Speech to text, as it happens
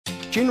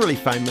Generally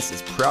Famous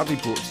is proudly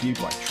brought to you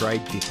by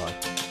Trade Depot.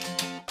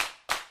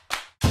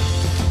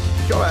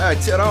 Kia ora,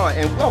 te aroa,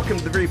 and welcome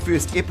to the very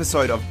first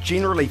episode of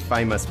Generally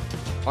Famous.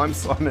 I'm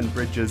Simon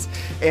Bridges,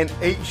 and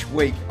each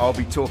week I'll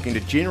be talking to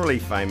generally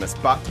famous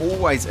but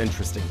always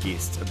interesting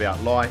guests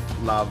about life,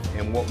 love,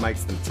 and what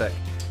makes them tick.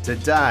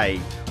 Today,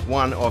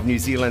 one of New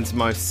Zealand's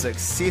most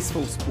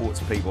successful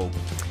sports people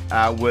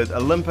with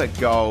Olympic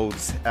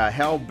golds,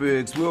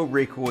 Halberg's world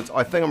records,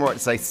 I think I'm right to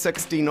say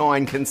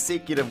 69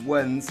 consecutive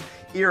wins,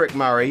 Eric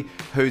Murray,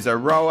 who's a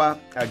rower,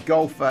 a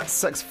golfer,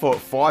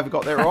 6'5",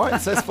 got that right?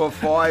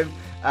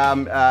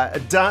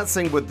 6'5",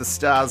 Dancing with the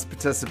Stars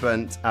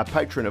participant,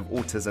 patron of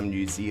Autism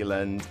New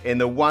Zealand, and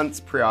the once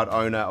proud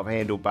owner of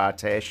Handlebar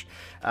Tash.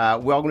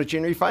 Welcome to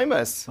Generally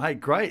Famous. Hey,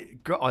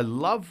 great. I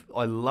love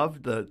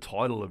the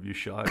title of your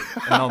show.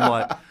 And I'm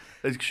like,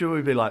 should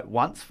we be like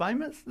once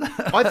famous?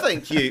 I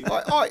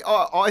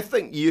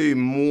think you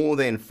more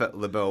than fit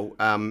the bill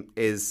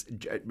is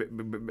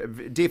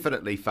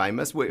definitely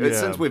famous.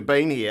 Since we've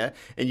been here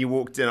and you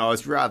walked in, I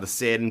was rather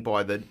saddened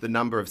by the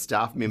number of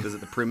staff members at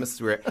the premises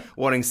who were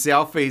wanting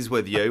selfies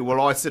with you. Well,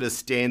 I sort of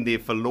stand there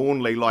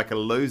forlornly like a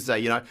loser,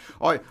 you know.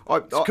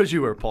 It's because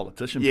you were a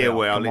politician. Yeah, pal.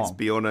 well, let's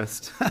be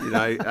honest. You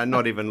know,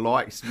 not even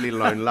liked, let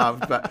alone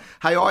loved. But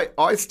hey,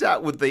 I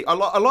start with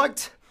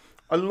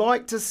I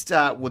like to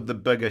start with the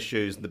big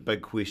issues, the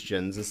big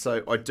questions, and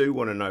so I do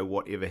want to know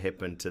whatever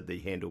happened to the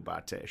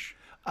handlebar tash.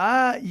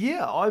 I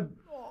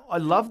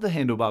love the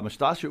handlebar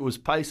moustache. It was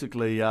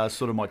basically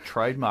sort of my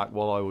trademark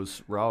while I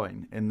was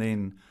rowing, and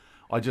then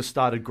I just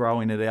started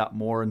growing it out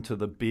more into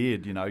the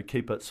beard. You know,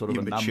 keep it sort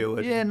of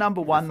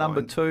number one,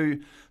 number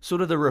two,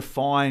 sort of the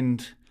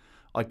refined,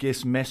 I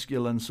guess,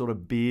 masculine sort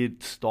of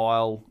beard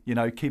style. You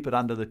know, keep it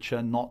under the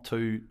chin, not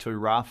too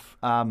rough.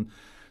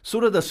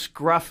 Sort of the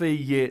scruffy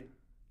yet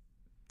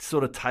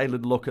sort of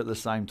tailored look at the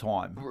same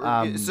time.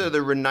 So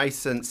the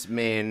Renaissance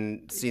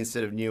man,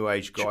 sensitive new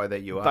age guy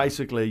that you are.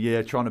 Basically,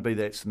 yeah, trying to be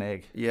that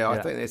snag. Yeah, I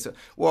think that's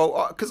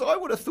because I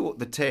would have thought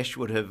the tash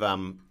would have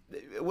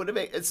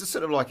it's a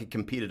sort of like a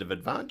competitive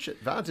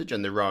advantage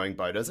in the rowing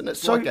boat, isn't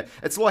it?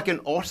 It's like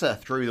an otter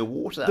through the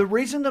water. The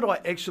reason that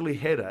I actually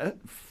had it,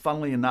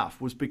 funnily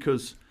enough, was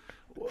because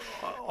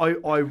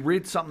I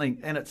read something,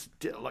 and it's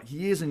like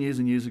years and years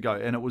and years ago,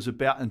 and it was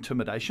about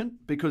intimidation.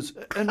 Because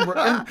in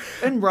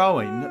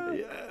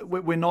rowing,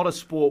 we're not a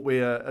sport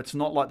where it's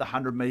not like the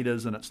 100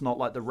 metres and it's not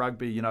like the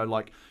rugby. You know,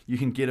 like you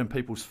can get in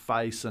people's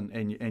face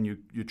and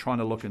you're trying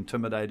to look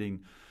intimidating,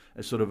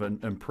 as sort of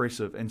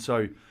impressive. And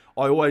so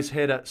I always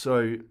had it.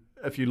 So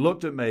if you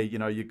looked at me, you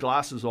know, your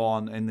glasses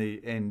on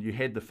and you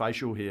had the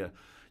facial hair.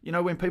 You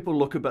know, when people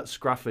look a bit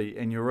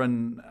scruffy and you're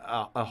in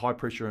a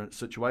high-pressure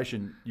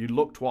situation, you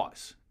look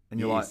twice and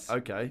you're like,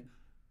 okay,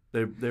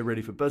 they're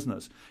ready for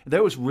business. And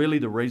that was really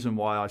the reason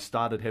why I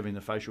started having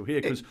the facial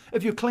hair, because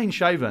if you're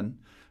clean-shaven,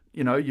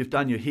 you know, you've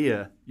done your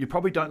hair, you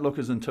probably don't look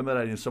as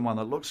intimidating as someone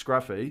that looks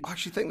scruffy. I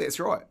actually think that's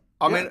right.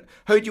 I mean,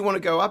 who do you want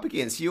to go up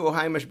against, you or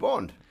Hamish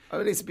Bond? I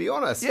mean, let's be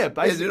honest. Yeah,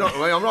 basically.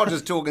 I'm not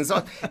just talking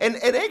size. And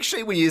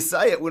actually, when you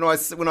say it, when I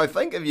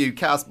think of you,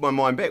 cast my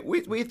mind back,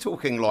 we're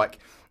talking like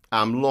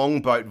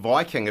longboat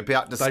Viking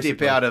about to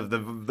step out of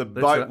the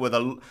boat with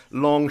a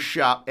long,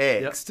 sharp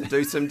axe to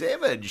do some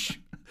damage.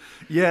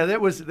 Yeah,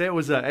 that was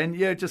it, and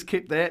yeah, just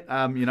kept that,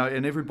 you know,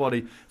 and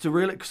everybody. It's a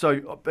really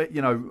but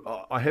you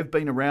know, I have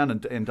been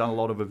around and done a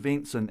lot of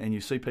events, and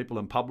you see people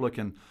in public,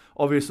 and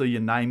obviously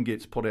your name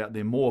gets put out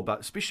there more,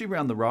 but especially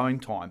around the rowing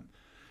time.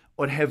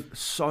 I'd have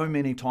so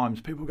many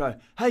times people go,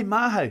 "Hey,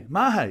 Mahe,"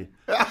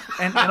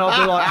 and I'll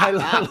be like, "Hey,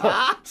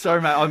 look,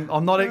 sorry, mate,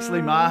 I'm not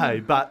actually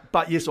Mahe,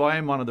 but yes, I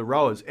am one of the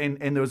rowers." And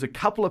there was a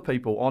couple of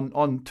people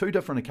on two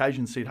different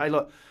occasions said, "Hey,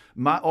 look,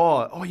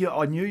 oh yeah,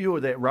 I knew you were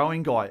that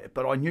rowing guy,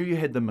 but I knew you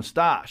had the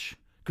moustache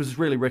because it's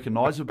really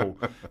recognisable."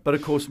 But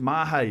of course,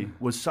 Mahe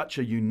was such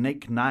a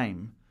unique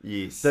name.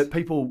 Yes. That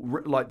people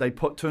like they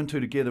put two and two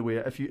together.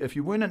 Where if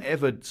you weren't an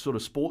avid sort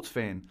of sports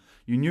fan,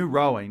 you knew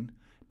rowing.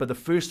 But the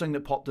first thing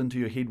that popped into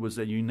your head was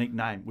a unique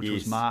name, which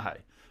was Mahe.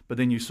 But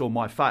then you saw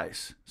my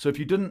face. So if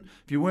you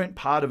weren't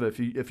part of it,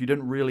 if you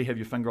didn't really have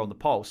your finger on the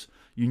pulse,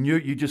 you knew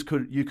you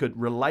could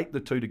relate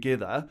the two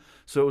together.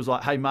 So it was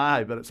like, "Hey,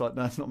 Mahe," but it's like,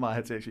 no, it's not Mahe,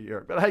 it's actually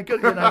Eric. But hey,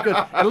 good, you know, good.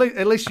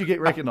 At least you get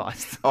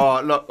recognised.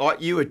 Oh, look,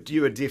 you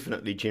are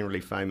definitely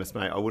generally famous,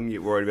 mate. I wouldn't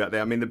get worried about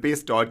that. I mean, the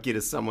best I'd get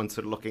is someone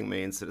sort of looking at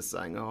me and sort of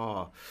saying,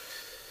 "Oh,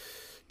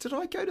 did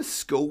I go to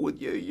school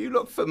with you? You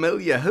look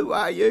familiar. Who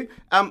are you?"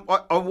 I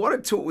want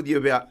to talk with you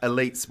about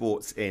elite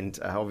sports and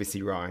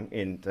obviously rowing.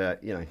 And,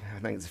 you know, I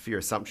think it's a fair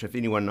assumption if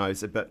anyone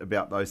knows a bit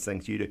about those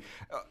things, you do.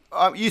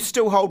 You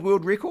still hold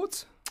world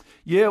records?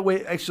 Yeah,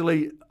 we're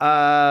actually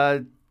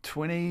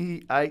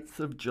 28th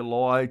of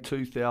July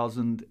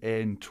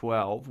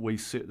 2012, we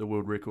set the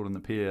world record in the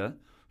pair,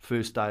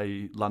 first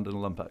day London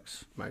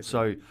Olympics. Amazing.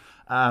 So,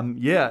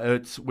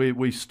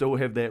 we still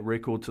have that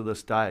record to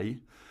this day.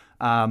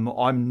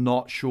 I'm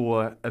not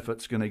sure if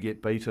it's going to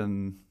get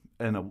beaten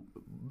in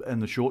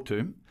the short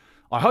term.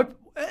 I hope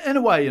In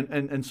a way,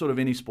 in sort of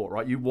any sport,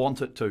 right? You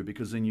want it to,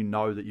 because then you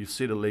know that you've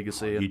set a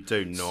legacy. You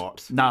do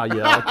not. No,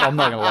 yeah, I'm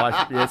not going to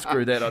lie. Yeah,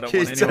 screw that. I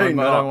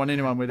don't want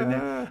anyone winning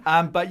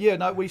that. But yeah,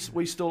 no, we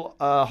still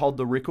hold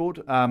the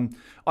record.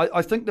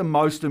 I think the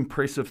most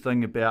impressive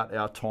thing about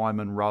our time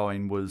in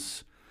rowing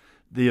was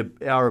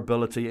our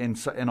ability,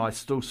 and I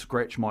still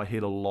scratch my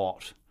head a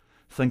lot,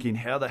 thinking,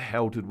 how the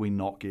hell did we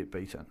not get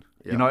beaten?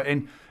 Yeah. You know,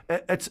 and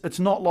it's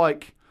not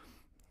like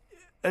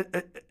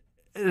it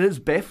is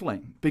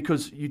baffling,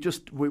 because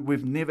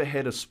we've never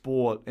had a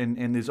sport,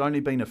 and there's only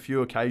been a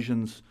few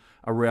occasions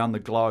around the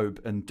globe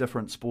in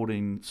different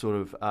sporting sort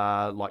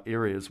of like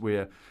areas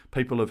where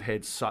people have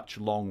had such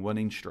long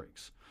winning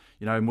streaks.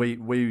 You know, and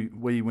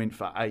we went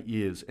for 8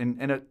 years,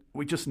 and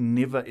we just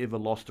never ever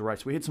lost a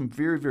race. We had some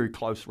very, very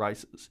close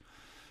races,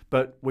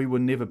 but we were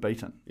never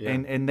beaten. Yeah.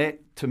 And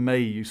that, to me,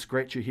 you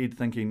scratch your head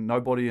thinking,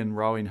 nobody in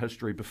rowing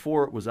history,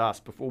 before it was us,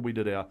 before we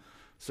did our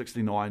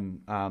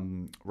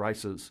 69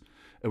 races,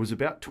 it was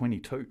about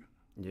 22.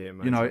 Yeah,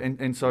 amazing. You know,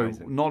 and so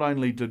amazing. Not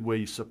only did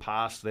we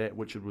surpass that,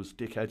 which it was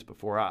decades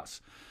before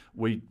us,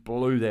 we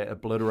blew that,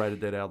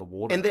 obliterated that out of the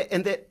water. And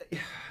that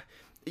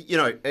you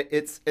know,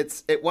 it's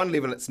at one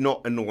level it's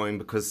not annoying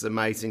because it's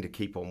amazing to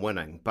keep on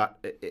winning, but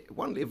at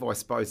one level I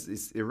suppose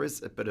there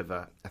is a bit of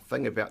a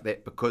thing about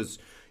that, because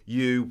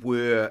you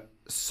were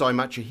so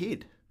much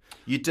ahead.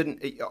 You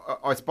didn't.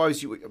 I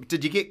suppose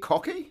did you get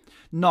cocky?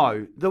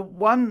 No. The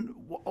one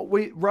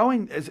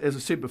rowing, as I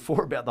said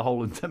before about the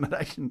whole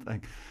intimidation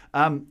thing.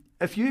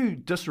 If you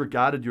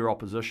disregarded your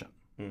opposition,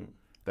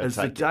 is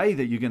the day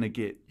that you're going to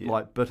get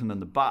like bitten in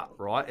the butt,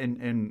 right?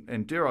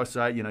 And dare I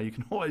say, you know, you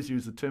can always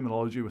use the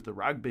terminology with the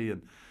rugby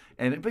and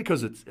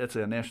because it's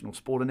our national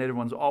sport, and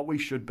everyone's, we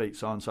should beat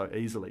so and so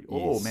easily.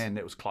 Yes. Oh man,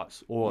 that was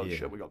close. Oh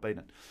shit, we got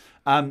beaten.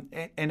 And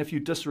if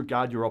you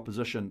disregard your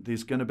opposition,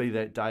 there's going to be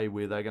that day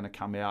where they're going to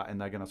come out and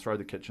they're going to throw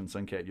the kitchen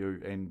sink at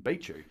you and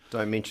beat you.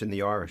 Don't mention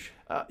the Irish.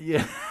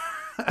 Yeah.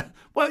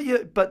 Well,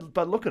 yeah,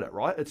 but look at it,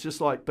 right? It's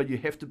just like, but you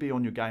have to be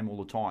on your game all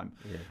the time.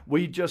 Yeah.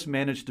 We just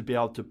managed to be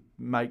able to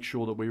make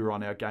sure that we were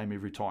on our game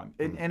every time.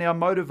 And our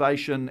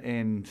motivation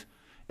and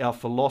our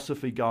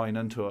philosophy going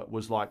into it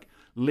was like,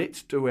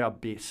 let's do our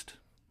best,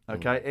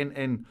 okay?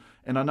 And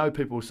I know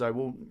people say,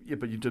 well, yeah,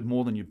 but you did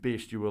more than your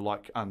best. You were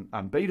like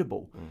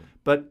unbeatable.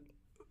 But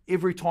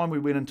every time we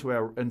went into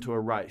a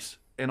race,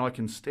 and I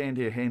can stand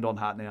here hand on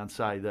heart now and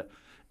say that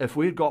if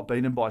we had got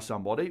beaten by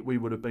somebody, we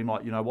would have been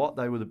like, you know what,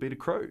 they were the better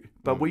crew.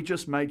 But we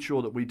just made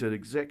sure that we did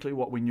exactly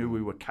what we knew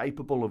we were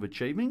capable of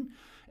achieving.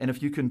 And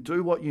if you can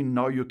do what you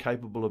know you're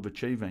capable of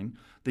achieving,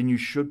 then you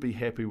should be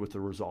happy with the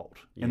result.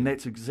 Yeah. And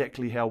that's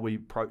exactly how we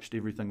approached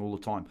everything all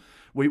the time.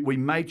 We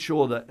made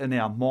sure that in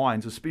our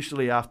minds,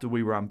 especially after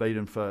we were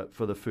unbeaten for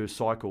the first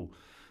cycle,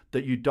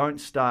 that you don't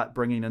start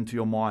bringing into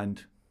your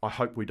mind, I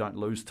hope we don't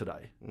lose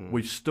today.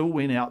 We still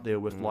went out there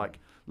with like,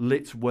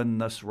 let's win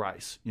this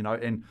race, you know,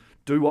 and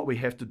do what we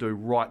have to do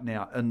right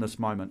now in this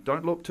moment.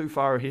 Don't look too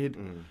far ahead.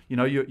 You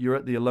know, you're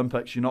at the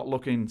Olympics. You're not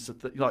looking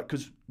like,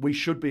 because we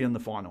should be in the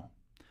final.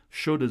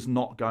 Should is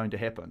not going to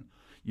happen.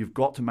 You've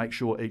got to make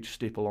sure each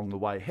step along the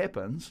way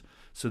happens.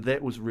 So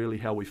that was really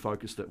how we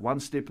focused it. One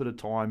step at a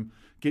time.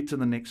 Get to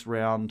the next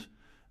round.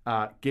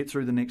 Get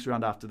through the next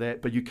round after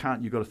that. But you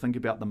can't. You've got to think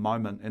about the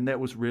moment, and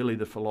that was really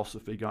the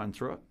philosophy going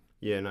through it.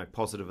 Yeah, no,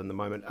 positive in the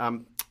moment.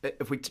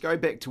 If we go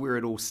back to where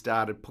it all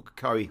started,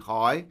 Pukekohe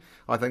High,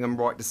 I think I'm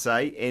right to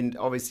say, and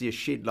obviously a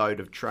shed load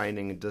of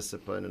training and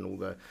discipline and all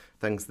the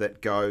things that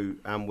go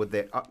with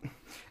that.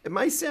 It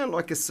may sound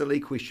like a silly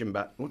question,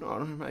 but, well, I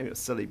don't know, maybe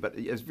it's silly, but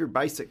it's a very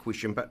basic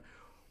question, but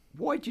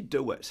why'd you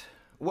do it?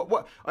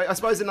 What? I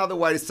suppose another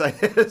way to say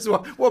that is,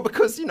 well,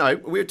 because, you know,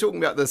 we were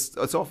talking about this,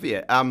 it's off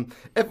here.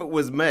 If it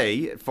was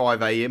me at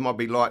 5 a.m, I'd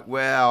be like,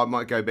 well, I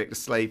might go back to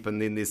sleep,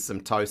 and then there's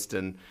some toast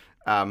and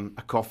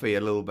a coffee a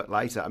little bit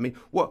later. I mean,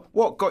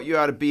 what got you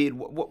out of bed?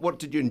 What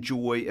did you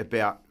enjoy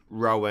about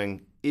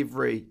rowing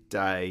every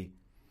day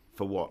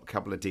for a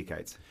couple of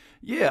decades?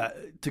 Yeah,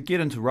 to get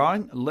into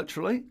rowing,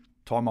 literally,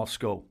 time off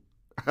school.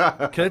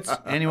 Kids,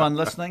 anyone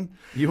listening,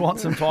 you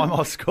want some time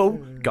off school?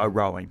 Go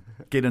rowing.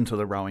 Get into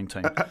the rowing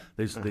team.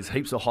 There's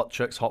heaps of hot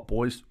chicks, hot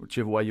boys,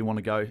 whichever way you want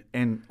to go.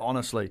 And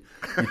honestly,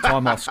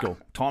 time off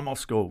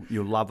school,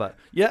 you'll love it.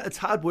 Yeah, it's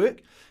hard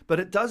work, but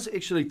it does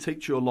actually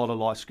teach you a lot of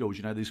life skills.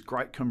 You know, there's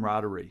great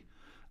camaraderie.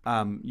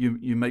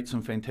 You meet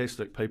some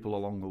fantastic people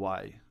along the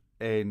way,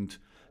 and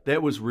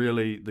that was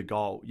really the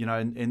goal. You know,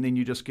 and then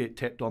you just get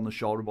tapped on the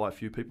shoulder by a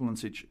few people and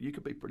said, you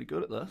could be pretty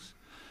good at this.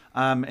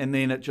 And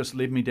then it just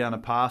led me down a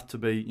path to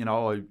be, you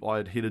know, I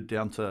had headed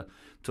down to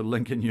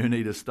Lincoln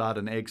Uni to start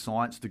an ag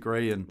science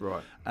degree,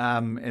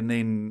 and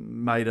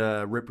then made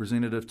a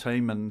representative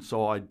team, and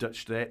so I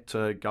ditched that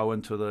to go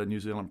into the New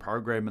Zealand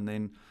program, and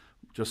then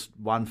just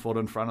one foot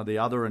in front of the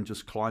other and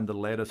just climbed the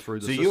ladder through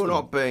the system. So you're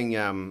not being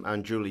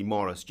unduly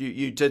modest.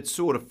 You did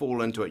sort of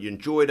fall into it. You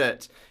enjoyed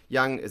it.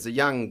 As a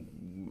young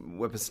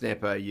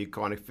whippersnapper, you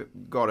kind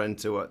of got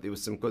into it. There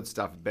was some good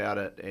stuff about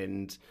it,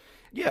 and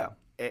yeah.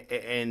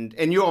 And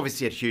you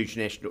obviously had huge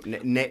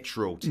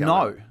natural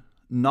talent.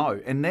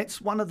 No, and that's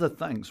one of the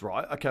things,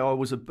 right? Okay, I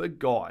was a big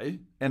guy,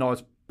 and I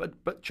was a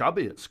bit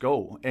chubby at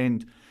school,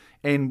 and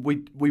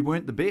we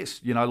weren't the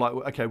best, like,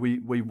 okay,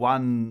 we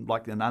won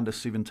like an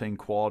under-17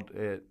 quad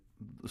at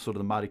sort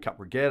of the Māori Cup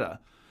regatta,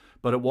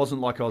 but it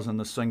wasn't like I was in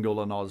the single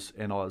and I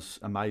was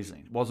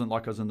amazing. It wasn't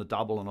like I was in the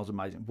double and I was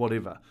amazing,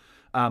 whatever.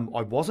 I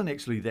wasn't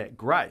actually that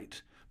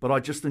great, but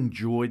I just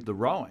enjoyed the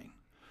rowing,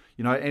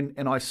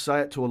 and I say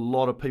it to a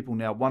lot of people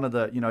now. One of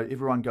the,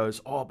 everyone goes,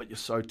 oh, but you're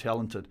so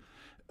talented.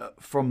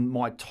 From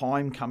my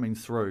time coming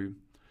through,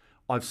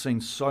 I've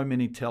seen so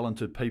many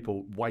talented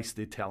people waste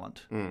their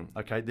talent.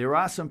 Okay, there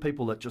are some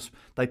people that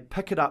they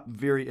pick it up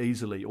very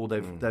easily, or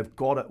they've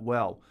got it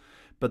well.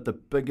 But the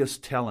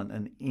biggest talent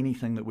in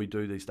anything that we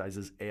do these days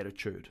is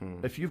attitude.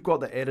 If you've got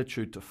the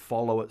attitude to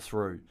follow it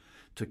through,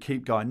 to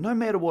keep going, no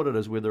matter what it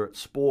is, whether it's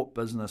sport,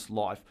 business,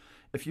 life,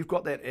 if you've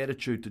got that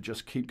attitude to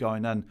just keep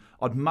going in,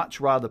 I'd much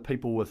rather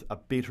people with a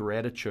better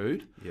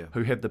attitude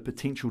who have the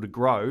potential to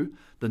grow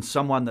than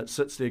someone that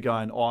sits there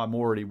going, oh, I'm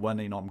already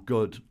winning, I'm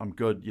good,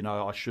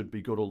 I should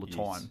be good all the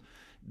time.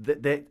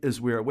 That is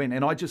where it went.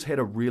 And I just had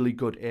a really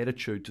good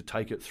attitude to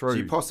take it through. So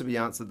you possibly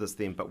answered this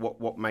then, but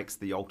what makes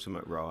the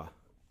ultimate rower?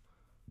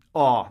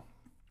 Oh,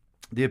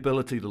 the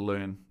ability to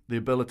learn, the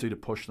ability to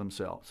push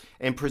themselves.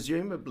 And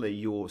presumably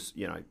you're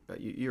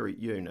a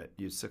unit,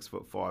 you're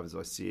 6'5", as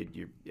I said,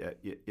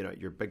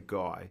 you're a big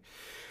guy.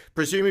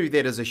 Presumably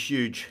that is a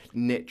huge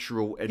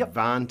natural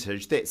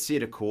advantage. That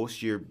said, of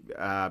course, you're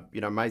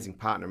amazing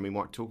partner, and we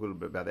might talk a little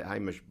bit about that,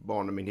 Hamish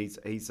Bond. I mean,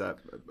 he's a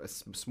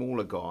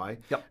smaller guy.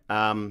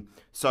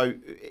 So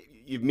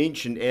you've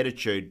mentioned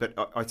attitude, but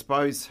I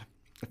suppose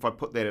if I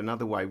put that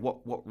another way,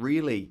 what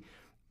really,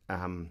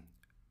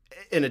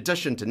 in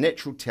addition to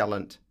natural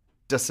talent,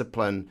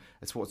 discipline,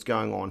 it's what's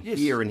going on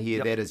here and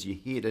here. That is your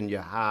head and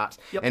your heart,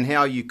 and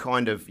how you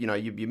kind of,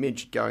 you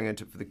mentioned going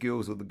into it for the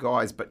girls or the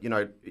guys, but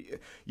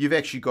you've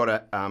actually got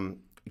to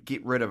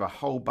get rid of a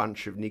whole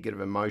bunch of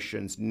negative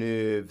emotions,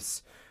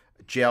 nerves,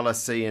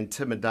 jealousy,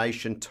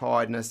 intimidation,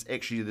 tiredness,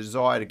 actually the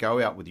desire to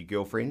go out with your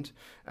girlfriend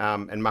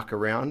and muck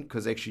around,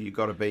 because actually you've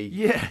got to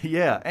be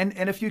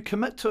and if you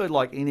commit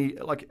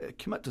to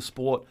commit to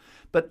sport,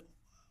 but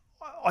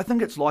I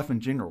think it's life in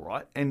general,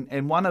 right? And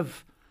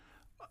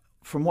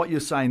from what you're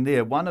saying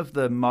there, one of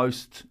the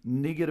most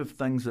negative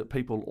things that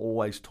people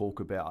always talk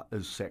about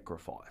is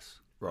sacrifice.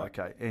 Right.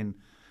 Okay. And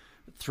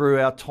through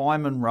our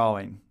time in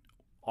rowing,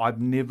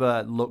 I've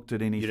never looked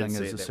at anything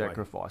as a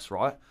sacrifice,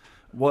 right?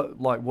 What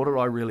did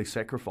I really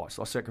sacrifice?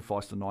 I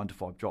sacrificed a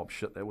 9-to-5 job.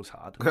 Shit, that was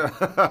hard.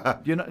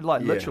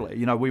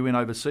 Literally, we went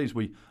overseas.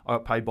 I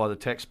got paid by the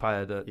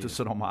taxpayer to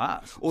sit on my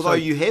ass. Although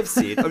you have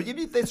said,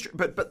 that's true,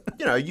 but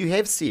you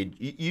have said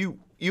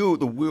you're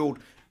the world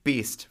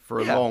best for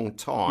a long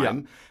time.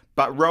 Yeah.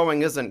 But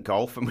rowing isn't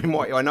golf, and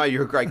I know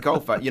you're a great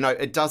golfer.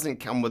 It doesn't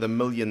come with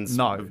millions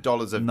of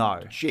dollars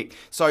of check.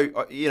 So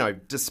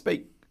to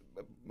speak,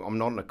 I'm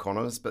not an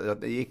economist,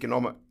 but the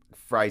economic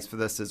phrase for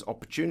this is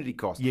opportunity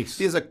cost. Yes,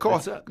 there's a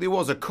cost. There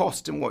was a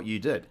cost in what you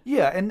did.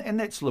 Yeah, and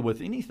that's with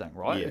anything,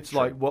 right? Yeah, it's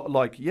true.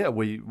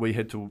 we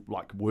had to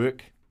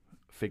work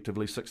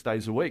effectively 6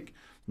 days a week.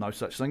 No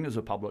such thing as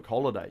a public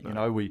holiday,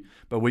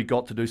 but we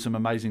got to do some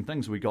amazing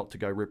things. We got to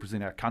go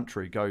represent our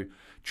country, go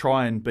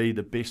try and be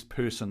the best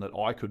person that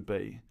I could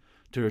be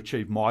to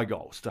achieve my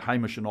goals, to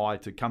Hamish and I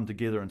to come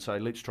together and say,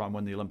 let's try and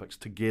win the Olympics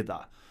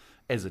together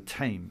as a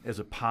team, as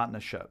a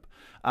partnership.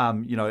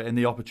 And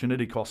the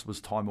opportunity cost was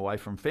time away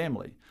from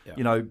family,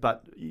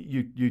 but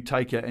you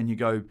take it and you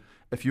go,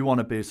 if you want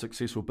to be a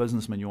successful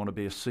businessman, you want to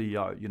be a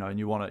CEO, and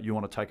you want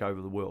to take over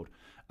the world.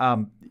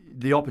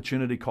 The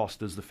opportunity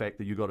cost is the fact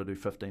that you've got to do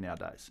 15-hour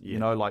days.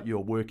 You're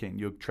working,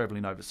 you're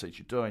traveling overseas,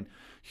 you're doing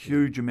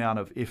huge amount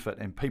of effort,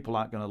 and people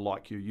aren't going to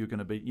like you. You're going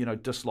to be,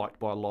 disliked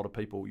by a lot of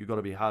people. You've got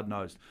to be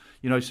hard-nosed.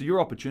 So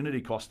your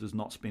opportunity cost is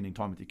not spending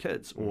time with your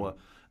kids or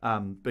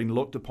being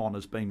looked upon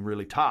as being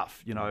really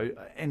tough,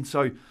 And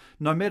so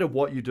no matter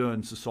what you do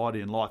in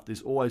society and life,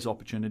 there's always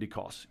opportunity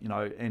costs,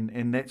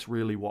 and that's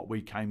really what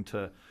we came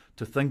to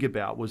think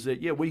about, was that,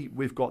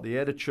 we've got the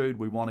attitude,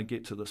 we want to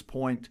get to this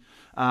point,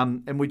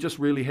 and we just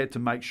really had to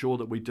make sure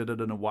that we did it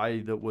in a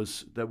way that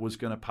was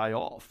going to pay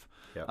off.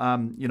 Yep.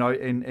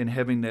 And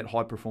having that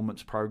high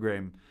performance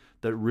program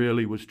that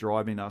really was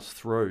driving us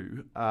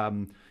through.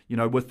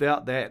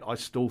 Without that, I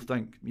still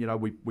think,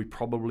 we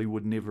probably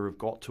would never have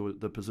got to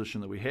the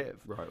position that we have.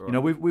 Right.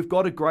 We've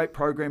got a great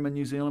program in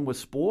New Zealand with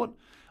sport.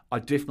 I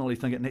definitely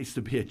think it needs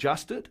to be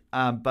adjusted,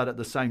 but at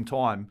the same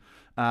time,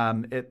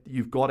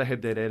 you've got to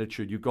have that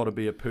attitude. You've got to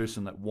be a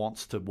person that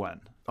wants to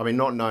win. I mean,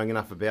 not knowing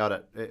enough about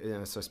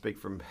it, so I speak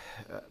from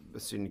a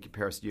certain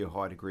comparison to your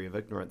high degree of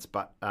ignorance,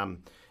 but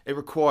it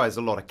requires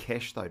a lot of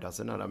cash, though,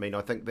 doesn't it? I mean,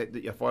 I think that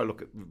if I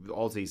look at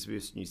Aussies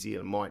versus New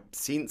Zealand, my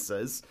sense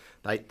is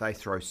they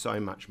throw so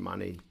much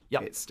money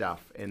at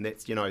stuff, and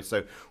that's,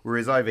 so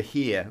whereas over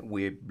here,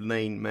 we're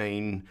lean,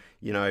 mean,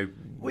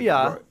 We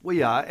are,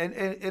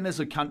 and as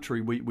a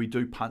country, we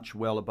do punch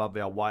well above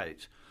our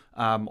weight.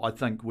 I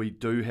think we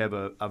do have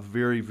a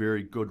very,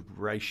 very good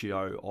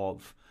ratio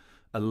of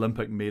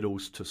Olympic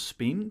medals to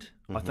spend.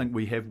 I think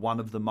we have one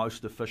of the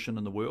most efficient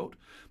in the world.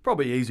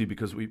 Probably easy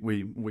because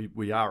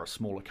we are a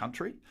smaller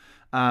country.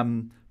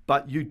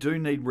 But you do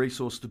need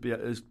resource to be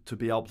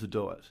able to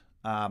do it.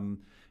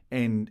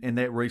 And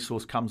that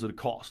resource comes at a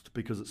cost,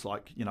 because it's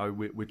like,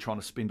 we're trying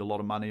to spend a lot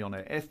of money on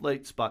our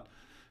athletes, but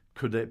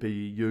could that be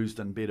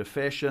used in better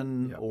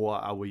fashion, or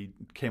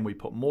can we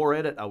put more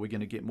at it? Are we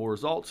going to get more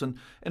results? And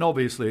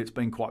obviously it's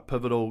been quite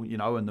pivotal,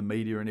 in the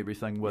media and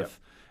everything with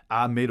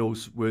are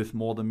medals worth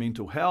more than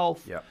mental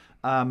health?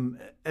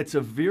 It's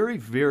a very,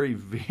 very,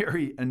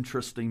 very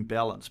interesting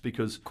balance,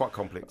 because quite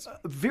complex,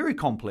 very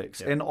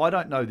complex. And I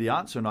don't know the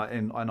answer, and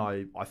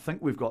I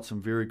think we've got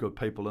some very good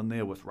people in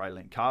there with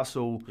Raylene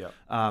Castle.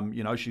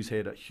 She's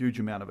had a huge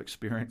amount of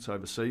experience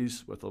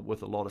overseas with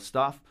a lot of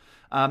stuff,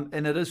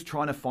 and it is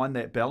trying to find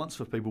that balance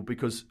for people,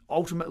 because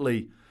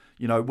ultimately,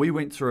 we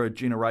went through a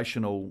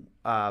generation of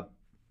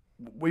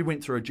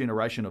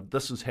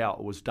this is how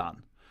it was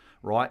done.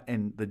 Right,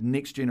 and the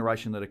next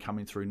generation that are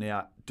coming through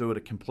now do it a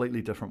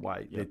completely different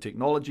way. They're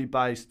technology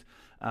based.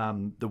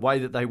 The way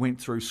that they went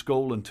through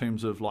school in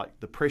terms of like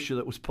the pressure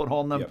that was put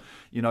on them.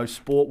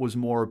 Sport was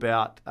more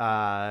about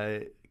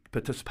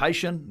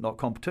participation, not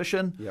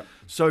competition.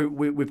 So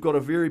we've got a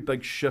very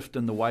big shift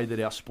in the way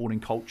that our sporting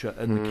culture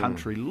in the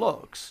country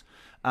looks,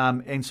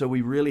 and so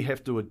we really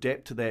have to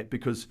adapt to that,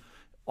 because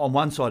on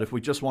one side, if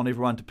we just want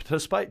everyone to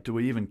participate, do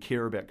we even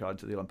care about going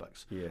to the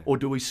Olympics? Or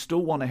do we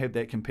still want to have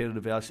that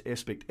competitive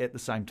aspect at the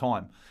same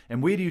time?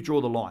 And where do you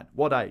draw the line?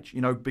 What age?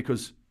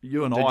 because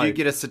you and Did you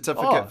get a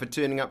certificate for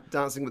turning up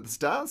Dancing with the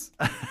Stars?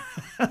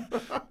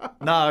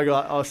 No,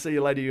 I'll see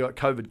you later. You got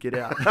COVID. Get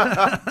out.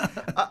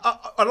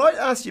 I'd like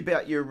to ask you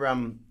about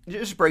your,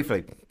 just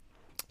briefly,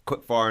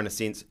 quick fire in a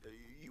sense,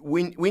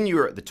 when you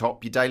were at the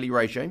top, your daily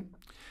regime?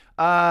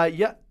 At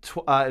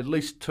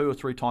least 2 or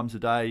 3 times a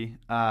day.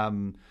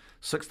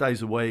 6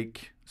 days a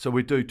week. So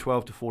we do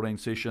 12 to 14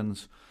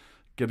 sessions.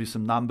 Give you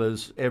some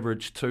numbers.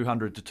 Average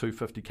 200 to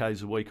 250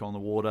 Ks a week on the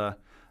water.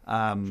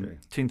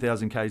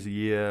 10,000 Ks a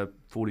year,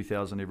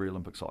 40,000 every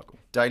Olympic cycle.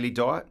 Daily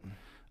diet?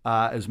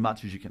 As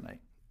much as you can eat.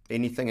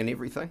 Anything and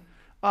everything?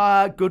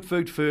 Good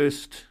food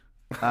first,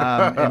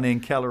 and then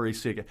calories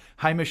second.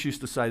 Hamish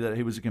used to say that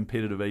he was a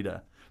competitive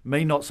eater.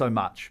 Me, not so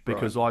much,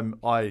 because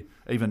I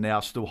even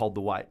now still hold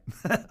the weight,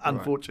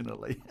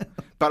 unfortunately.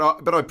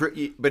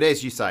 But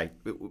as you say,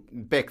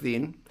 back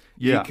then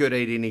you could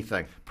eat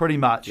anything. Pretty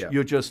much.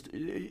 You're just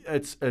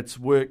it's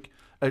work.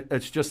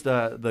 It's just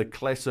the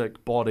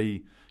classic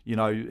body.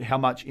 How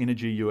much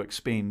energy you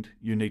expend,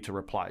 you need to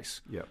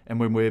replace. And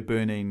when we're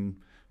burning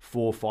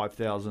 4,000,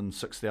 5,000,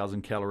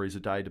 6,000 calories a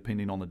day,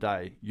 depending on the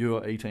day,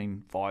 you're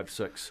eating 5,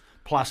 6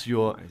 plus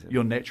your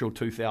natural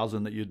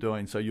 2,000 that you're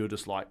doing. So you're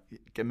just like,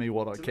 give me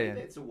what I can.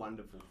 That's a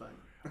wonderful thing.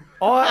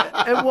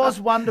 It was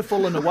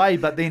wonderful in a way,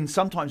 but then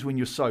sometimes when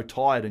you're so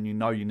tired and you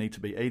need to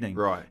be eating,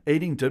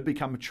 eating did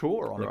become a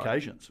chore on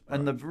occasions.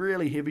 And the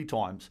really heavy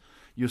times,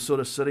 you're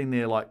sort of sitting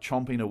there like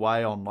chomping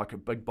away on like a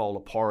big bowl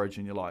of porridge,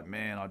 and you're like,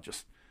 man,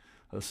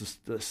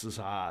 this is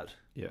hard.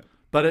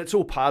 But it's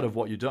all part of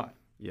what you're doing.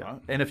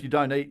 Right? And if you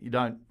don't eat, you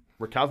don't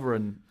recover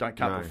and can't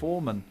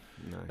perform. And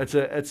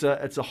it's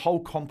a whole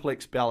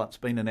complex balance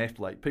being an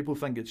athlete. People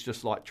think it's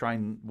just like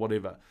train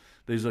whatever.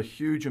 There's a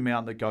huge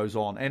amount that goes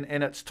on,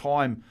 and it's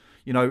time.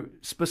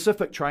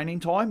 Specific training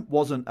time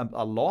wasn't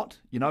a lot.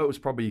 It was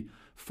probably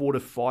 4 to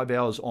 5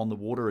 hours on the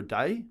water a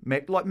day,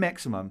 like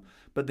maximum.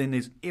 But then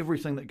there's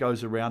everything that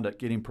goes around it: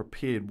 getting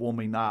prepared,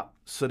 warming up,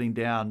 sitting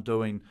down,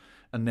 doing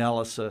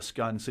analysis,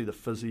 going and see the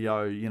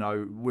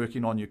physio,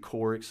 working on your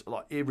core,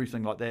 like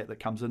everything like that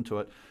comes into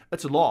it.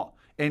 It's a lot.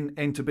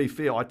 And to be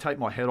fair, I take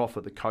my hat off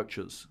at the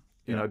coaches,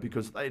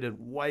 because they did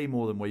way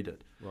more than we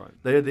did.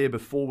 They're there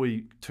before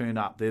we turn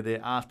up. They're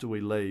there after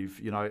we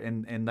leave,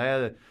 and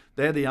they're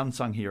the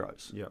unsung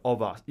heroes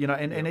of us,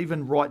 and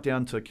even right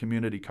down to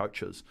community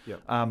coaches.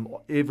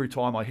 Every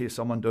time I hear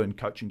someone doing a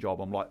coaching job,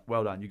 I'm like,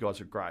 well done, you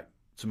guys are great.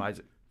 It's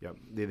amazing.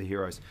 They're the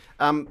heroes.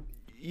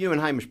 You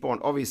and Hamish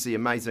Bond, obviously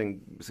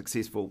amazing,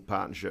 successful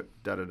partnership,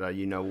 all of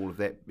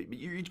that. But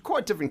you're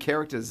quite different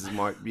characters,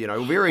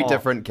 very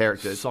different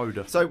characters. So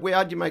different. So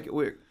how'd you make it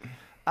work?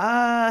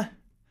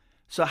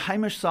 So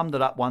Hamish summed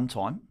it up one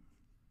time,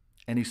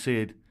 and he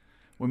said,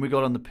 when we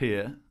got on the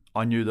pier,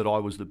 I knew that I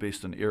was the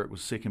best and Eric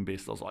was second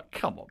best. I was like,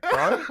 come on,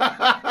 bro.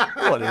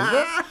 What is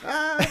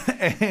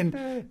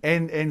it?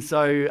 And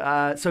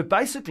so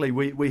basically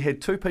we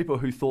had 2 people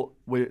who thought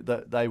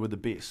that they were the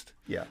best.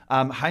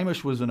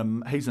 Hamish was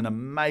he's an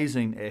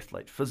amazing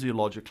athlete,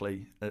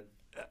 physiologically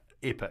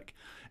epic.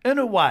 In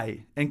a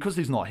way, and because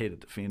he's not here to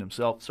defend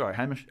himself, sorry,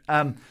 Hamish,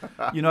 in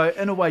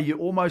a way you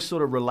almost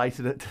sort of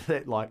related it to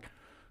that, like,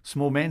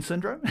 small man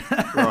syndrome.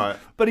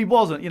 But he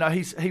wasn't.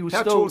 He was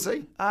How still... tall is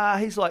he?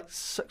 He's like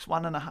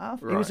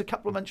 6'1.5". He was a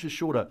couple of inches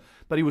shorter,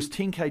 but he was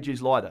 10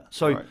 kgs lighter.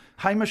 So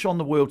Hamish on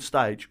the world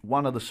stage,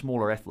 one of the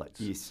smaller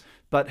athletes. Yes.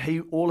 But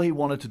all he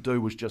wanted to do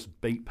was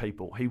just beat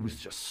people. He was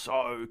just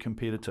so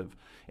competitive,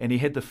 and he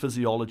had the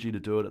physiology to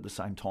do it at the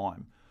same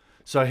time.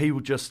 So he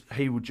would just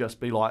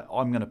be like,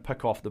 I'm going to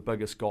pick off the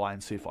biggest guy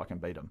and see if I can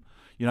beat him.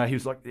 You know,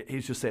 he's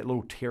just that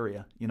little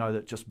terrier, you know,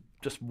 that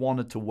just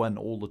wanted to win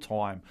all the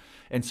time.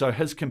 And so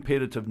his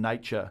competitive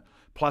nature,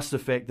 plus the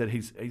fact that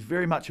he's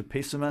very much a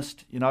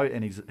pessimist, you know,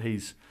 and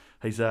he's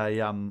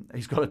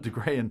got a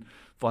degree in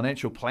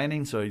financial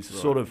planning, so he's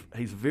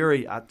he's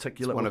very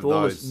articulate with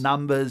all his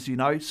numbers, you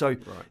know. So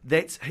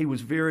he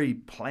was very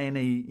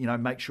planny, you know,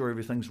 make sure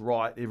everything's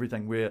right,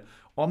 everything. Where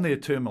I'm the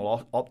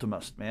eternal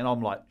optimist, man.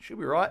 I'm like, should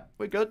be right,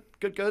 we're good,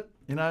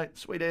 you know,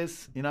 sweet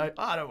as, you know,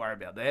 don't worry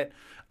about that.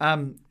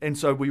 And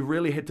so we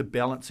really had to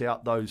balance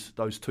out those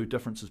two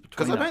differences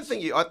between us. Because I don't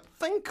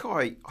think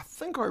I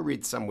think I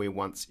read somewhere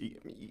once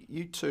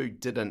you two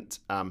didn't.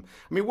 I mean,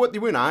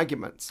 there weren't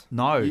arguments.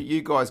 No,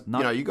 you guys, no.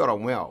 You know, you got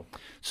on well.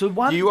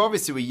 So you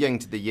obviously were yin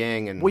to the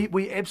yang, and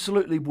we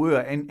absolutely were,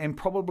 and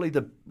probably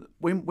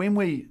when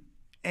we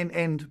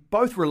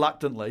both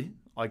reluctantly,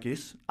 I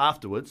guess,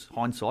 afterwards,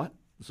 hindsight.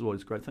 This is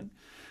always a great thing.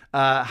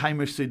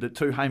 Hamish said that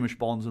 2 Hamish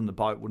Bonds in the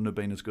boat wouldn't have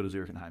been as good as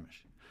Eric and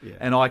Hamish. Yeah.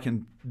 And I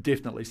can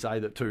definitely say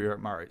that 2 Eric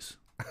Murrays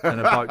in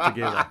a boat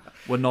together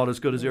were not as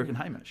good as Eric and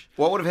Hamish.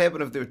 What would have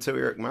happened if there were 2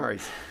 Eric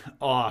Murrays?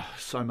 Oh,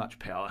 so much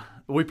power.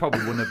 We probably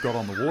wouldn't have got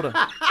on the water.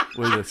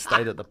 We would have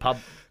stayed at the pub.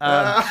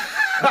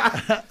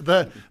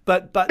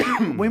 But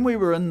when we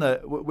were in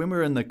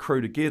the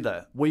crew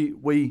together,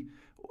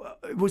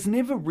 it was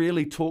never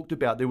really talked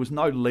about. There was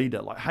no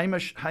leader. Like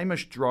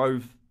Hamish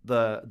drove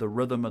the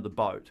rhythm of the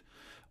boat.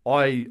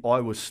 I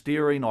was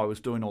steering, I was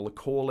doing all the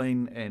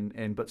calling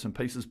and bits and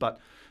pieces, but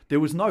there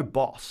was no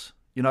boss.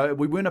 You know,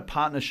 we weren't a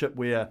partnership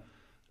where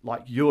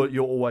like you're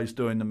always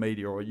doing the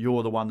media or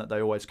you're the one that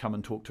they always come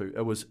and talk to.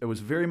 It was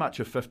very much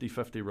a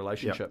 50-50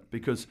 relationship. Yep.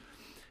 Because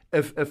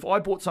if I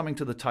brought something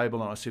to the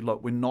table and I said,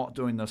 look, we're not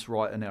doing this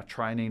right in our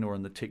training or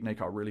in the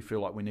technique, I really feel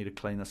like we need to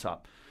clean this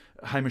up.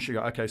 Hamish would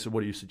go, okay, so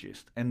what do you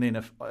suggest? And then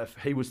if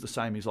he was the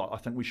same, he's like, I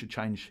think we should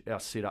change our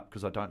setup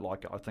because I don't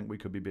like it. I think we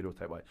could be better with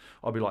that way.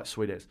 I'll be like,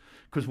 sweet as.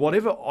 Because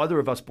whatever either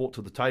of us brought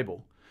to the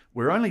table,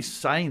 we're only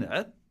saying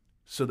it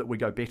so that we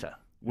go better.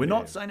 We're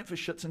not saying it for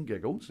shits and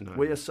giggles. No.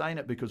 We are saying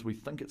it because we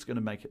think it's going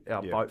to make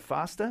our boat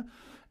faster,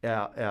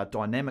 our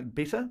dynamic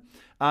better.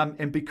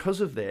 And because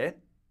of that,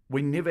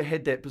 we never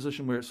had that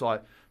position where it's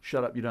like,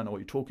 shut up, you don't know what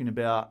you're talking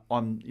about.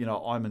 I'm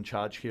in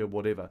charge here,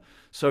 whatever.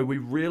 So we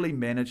really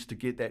managed to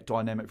get that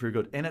dynamic very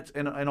good. And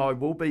I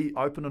will be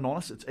open and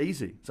honest, it's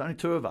easy. It's only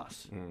 2 of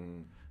us.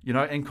 Mm. You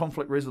know, and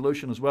conflict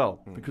resolution as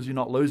well, because you're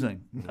not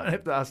losing. You don't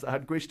have to ask the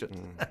hard questions.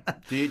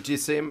 Do you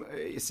see him?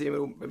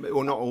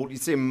 Or not all? Do you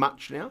see him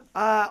much now?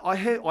 I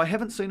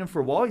haven't seen him for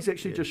a while. He's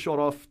actually just shot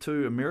off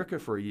to America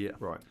for a year.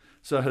 Right.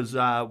 So his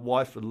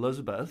wife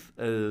Elizabeth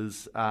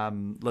is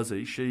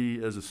Lizzie. She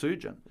is a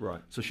surgeon. Right.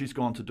 So she's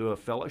gone to do a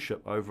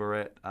fellowship over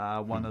at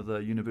one of the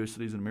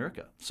universities in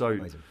America. So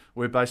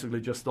we're basically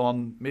just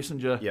on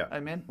Messenger. Yeah. Hey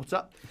man, what's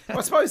up? Well,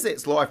 I suppose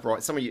that's life,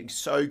 right? Someone you're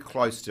so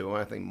close to.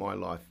 I think my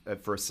life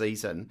for a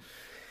season.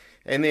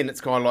 And then it's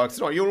kind of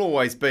like you'll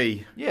always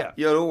be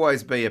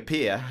a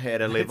peer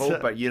at a level,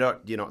 but you're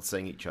not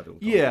seeing each other.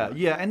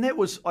 Yeah, and that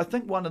was, I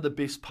think, one of the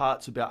best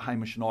parts about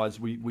Hamish and I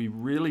is we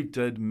really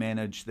did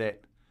manage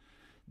that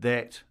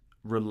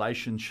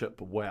relationship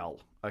well,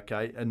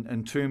 okay?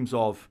 In terms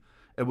of,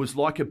 it was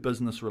like a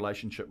business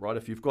relationship, right?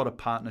 If you've got a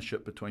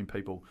partnership between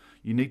people,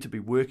 you need to be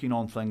working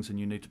on things and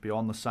you need to be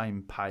on the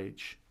same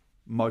page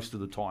most of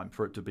the time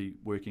for it to be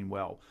working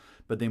well.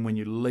 But then when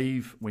you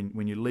leave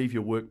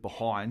your work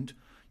behind,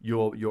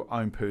 you're your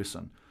own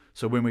person.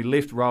 So when we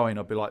left rowing,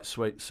 I'd be like,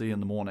 sweet, see you in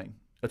the morning.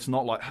 It's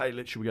not like, hey,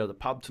 should we go to the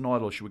pub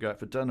tonight, or should we go out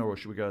for dinner, or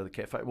should we go to the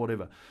cafe,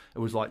 whatever. It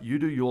was like, you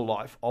do your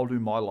life, I'll do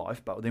my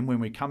life. But then when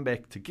we come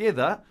back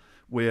together,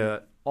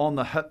 we're on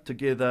the hip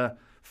together,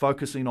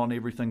 focusing on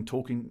everything,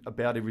 talking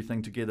about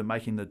everything together,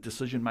 making the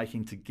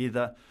decision-making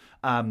together.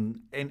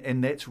 And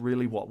that's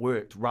really what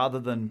worked, rather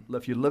than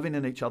if you're living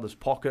in each other's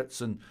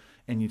pockets and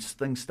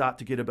things start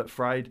to get a bit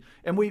frayed.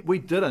 And we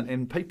didn't.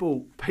 And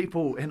people,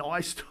 and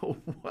I still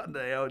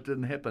wonder how it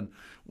didn't happen.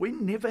 We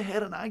never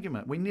had an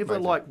argument. We never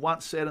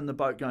once sat in the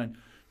boat going,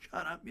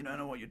 shut up, you don't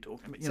know what you're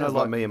talking about. Sounds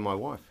like me and my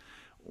wife.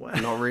 Well,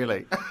 not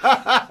really.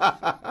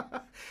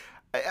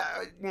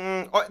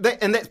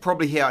 And that's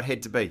probably how it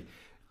had to be.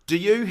 Do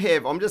you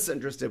have, I'm just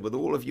interested with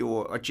all of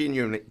your, I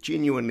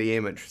genuinely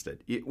am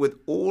interested, with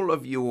all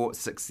of your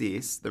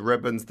success, the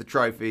ribbons, the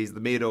trophies, the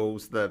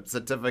medals, the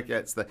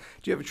certificates, do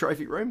you have a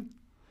trophy room?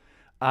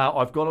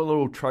 I've got a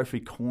little trophy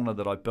corner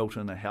that I built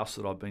in a house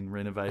that I've been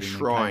renovating. A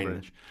shrine. In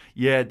Cambridge.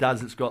 Yeah, it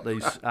does. It's got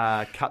these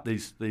cut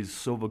these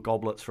silver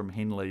goblets from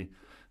Henley,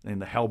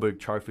 and the Halberg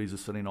trophies are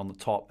sitting on the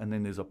top, and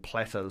then there's a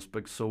platter, this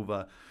big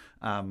silver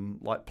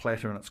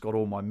platter, and it's got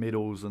all my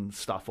medals and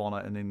stuff on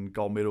it, and then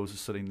gold medals are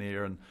sitting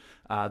there, and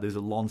there's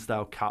a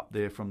Lonsdale Cup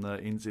there from the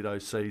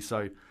NZOC.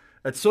 So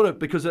it's sort of,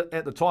 because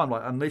at the time,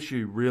 like, unless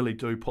you really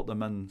do put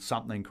them in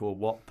something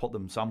or put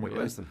them somewhere.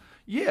 Release them.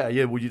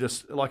 Yeah. Well, you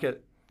just like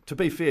it. to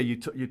be fair, you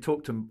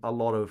talk to a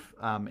lot of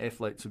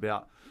athletes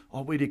about,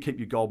 where do you keep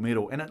your gold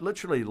medal? And it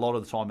literally, a lot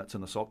of the time, it's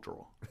in the sock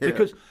drawer.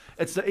 Because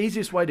it's the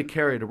easiest way to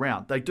carry it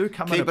around. They do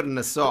come keep it in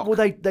a sock. Well,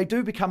 they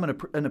do become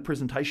in a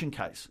presentation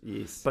case.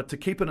 Yes. But to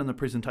keep it in the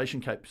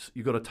presentation case,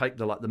 you've got to take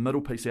the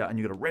middle piece out and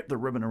you've got to wrap the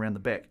ribbon around the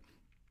back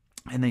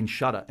and then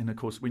shut it. And, of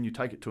course, when you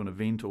take it to an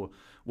event or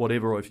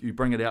whatever, or if you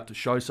bring it out to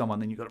show someone,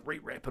 then you've got to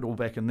re-wrap it all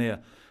back in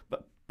there.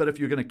 But if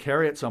you're going to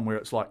carry it somewhere,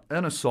 it's like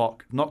in a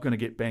sock, not going to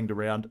get banged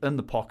around, in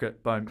the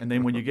pocket, boom. And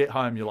then when you get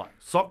home, you're like,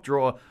 sock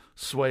drawer,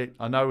 sweet,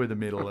 I know where the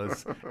medal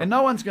is. And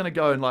no one's going to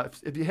go and, like,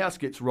 if your house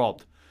gets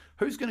robbed,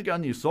 who's going to go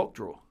in your sock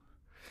drawer?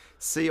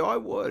 See, I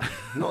would.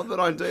 Not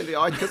that I'm doing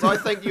it, because I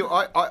think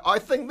I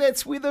think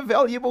that's where the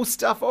valuable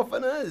stuff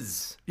often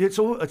is. Yeah,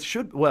 it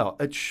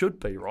should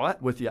be,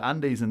 right, with your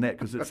undies and that,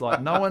 because it's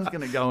like no one's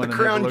going to go in and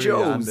crown have a look at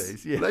your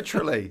undies. Yeah.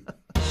 Literally.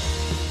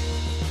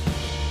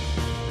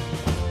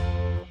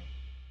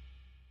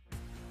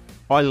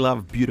 I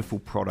love beautiful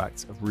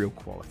products of real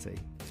quality,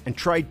 and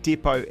Trade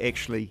Depot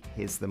actually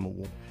has them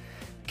all.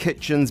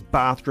 Kitchens,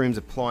 bathrooms,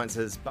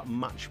 appliances, but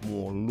much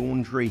more.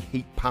 Laundry,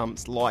 heat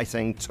pumps,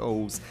 lighting,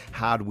 tools,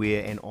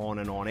 hardware, and on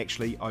and on.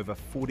 Actually, over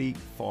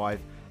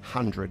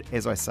 4,500,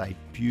 as I say,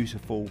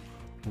 beautiful,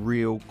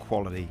 real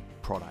quality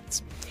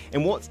products.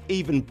 And what's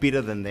even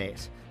better than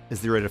that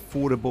is they're at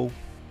affordable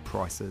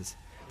prices,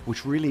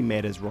 which really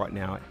matters right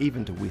now,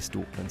 even to West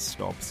Auckland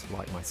snobs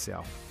like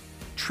myself.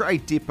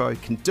 Trade Depot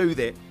can do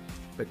that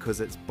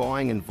because it's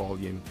buying in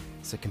volume,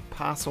 so it can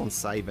pass on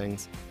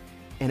savings,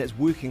 and it's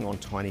working on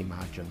tiny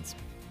margins.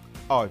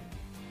 Oh,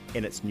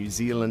 and it's New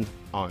Zealand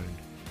owned,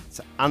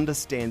 so it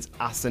understands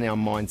us and our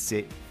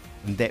mindset,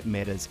 and that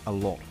matters a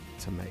lot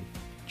to me.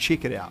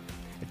 Check it out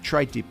at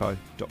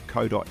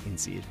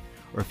tradedepot.co.nz,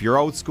 or if you're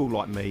old school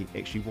like me,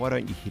 actually, why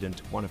don't you head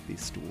into one of their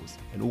stores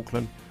in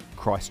Auckland,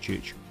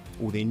 Christchurch,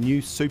 or their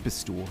new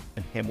superstore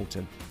in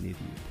Hamilton near the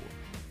airport.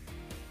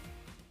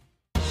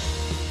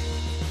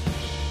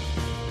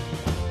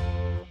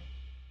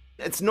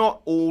 It's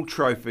not all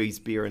trophies,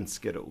 beer and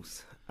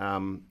Skittles,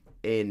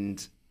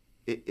 and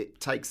it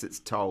takes its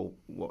toll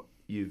what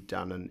you've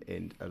done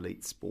in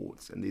elite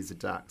sports, and there's a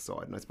dark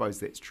side, and I suppose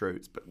that's true.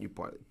 It's but the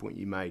point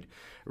you made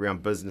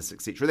around business,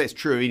 etc. That's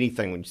true.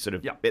 Anything when you're sort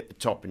of at the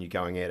top and you're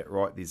going at it,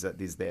 right? There's that,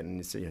 and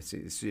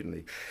there's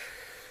certainly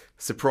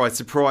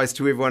surprise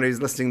to everyone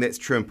who's listening. That's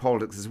true in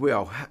politics as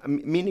well.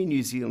 Many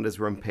New Zealanders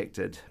were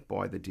impacted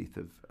by the death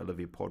of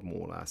Olivia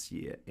Podmore last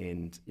year,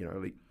 and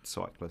elite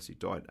cyclist who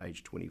died at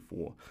age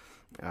 24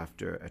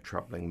 after a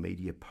troubling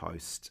media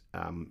post,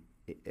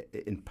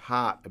 in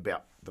part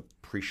about the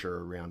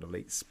pressure around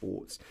elite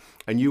sports.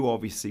 And you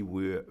obviously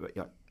were,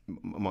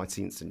 my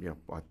sense, and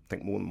I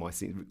think more than my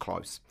sense,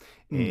 close.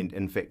 And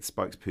in fact,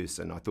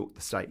 spokesperson, I thought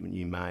the statement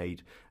you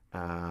made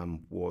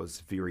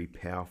was very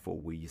powerful,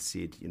 where you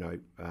said,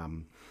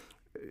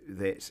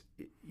 that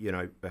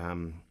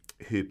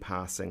her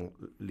passing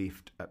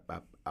left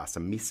us a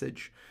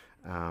message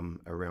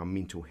around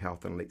mental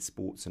health and elite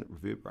sports, and it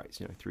reverberates,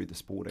 through the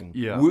sporting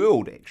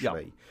world,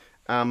 actually.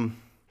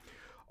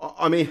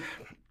 I mean,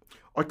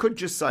 I could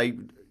just say,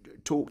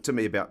 talk to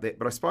me about that,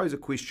 but I suppose the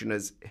question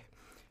is,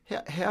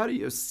 how do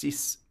you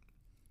assess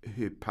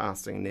her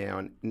passing now,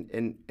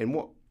 and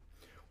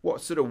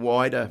what sort of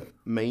wider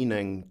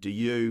meaning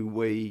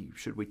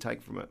should we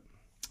take from it?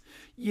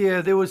 Yeah,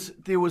 there was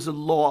a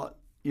lot,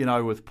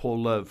 with poor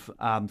Liv.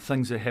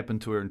 Things that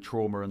happened to her in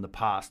trauma in the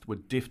past were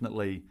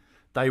definitely,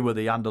 they were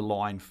the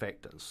underlying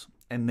factors.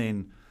 And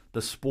then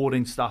the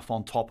sporting stuff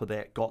on top of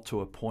that got to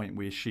a point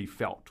where she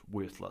felt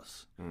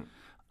worthless.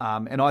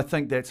 And I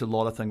think that's a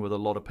lot of thing with a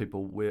lot of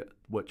people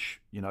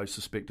which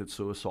suspected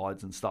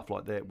suicides and stuff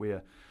like that,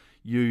 where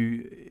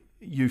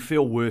you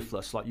feel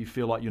worthless, like you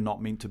feel like you're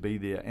not meant to be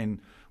there.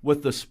 And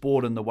with the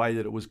sport and the way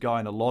that it was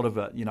going, a lot of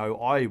it,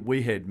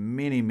 we had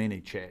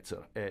many chats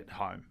at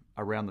home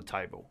around the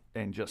table,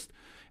 and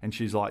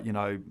she's like,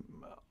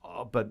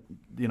 but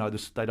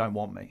they don't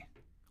want me.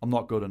 I'm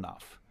not good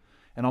enough.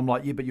 And I'm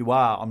like, yeah, but you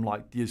are. I'm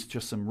like, there's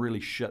just some really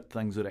shit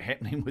things that are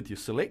happening with your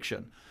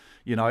selection,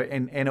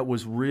 and it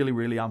was really,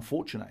 really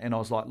unfortunate. And I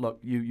was like, look,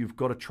 you've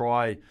got to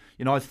try.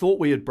 I thought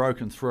we had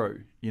broken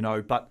through,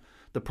 but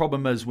the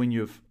problem is when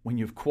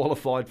you've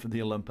qualified for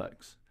the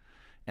Olympics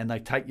and they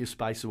take your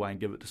space away and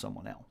give it to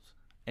someone else,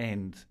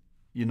 and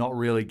you're not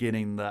really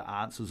getting the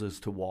answers as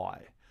to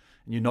why,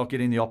 and you're not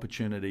getting the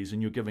opportunities,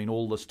 and you're giving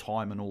all this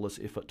time and all this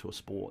effort to a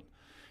sport.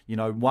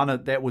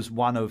 That was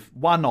one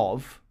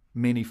of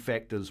many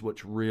factors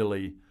which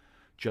really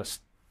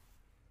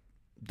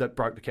that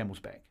broke the camel's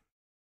back.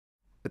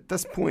 At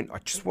this point, I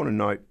just want to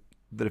note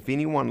that if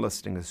anyone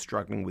listening is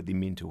struggling with their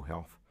mental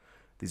health,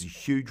 there's a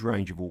huge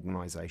range of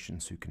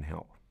organisations who can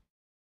help.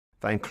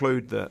 They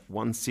include the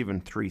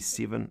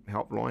 1737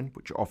 helpline,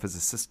 which offers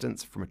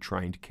assistance from a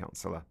trained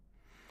counsellor.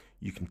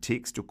 You can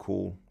text or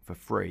call for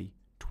free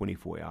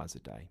 24 hours a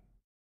day.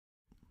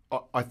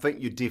 I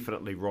think you're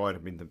definitely right. I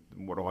mean,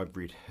 what I've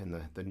read in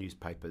the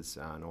newspapers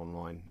and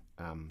online,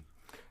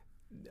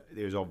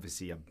 there's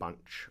obviously a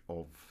bunch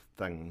of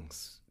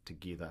things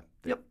together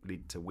that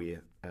led to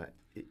where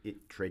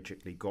it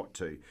tragically got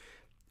to.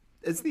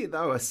 Is there,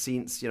 though, a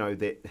sense,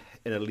 that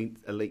in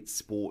elite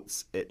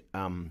sports,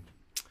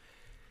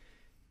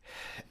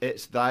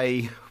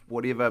 they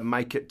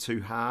make it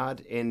too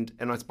hard, and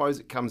I suppose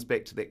it comes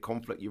back to that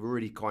conflict you've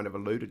already kind of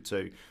alluded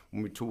to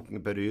when we were talking a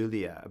bit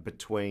earlier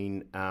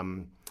between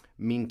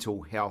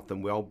mental health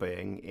and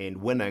well-being and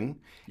winning,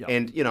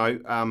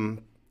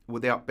 and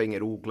without being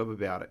at all glib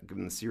about it,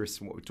 given the seriousness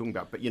of what we're talking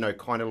about, but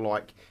kind of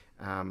like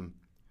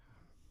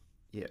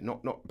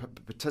not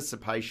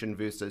participation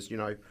versus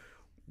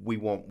we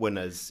want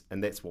winners,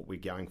 and that's what we're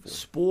going for.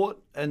 Sport,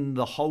 in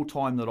the whole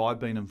time that I've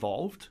been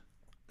involved,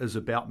 is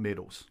about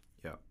medals.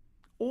 Yeah,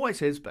 always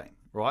has been.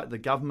 Right, the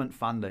government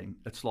funding.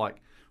 It's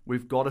like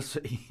you've got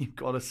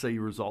to see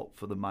result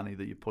for the money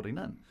that you're putting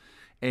in,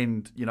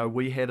 and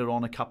we had it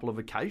on a couple of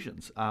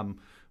occasions.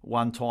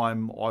 One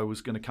time I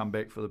was going to come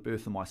back for the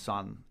birth of my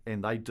son,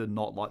 and they did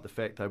not like the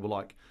fact. They were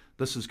like,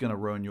 "This is going to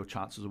ruin your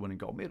chances of winning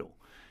gold medal,"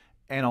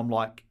 and I'm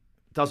like,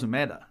 "Doesn't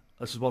matter.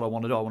 This is what I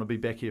want to do. I want to be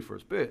back here for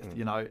his birth,"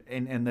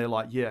 and they're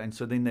like, "Yeah." And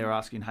so then they're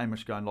asking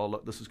Hamish, going, "Oh,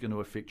 look, this is going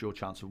to affect your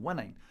chance of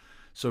winning.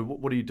 So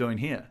what are you doing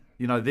here?"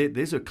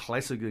 There's a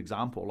classic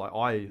example. Like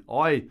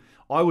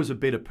I was a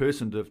better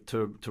person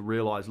to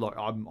realise, look,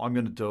 I'm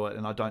going to do it,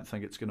 and I don't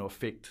think it's going to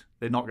affect.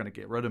 They're not going to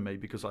get rid of me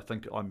because I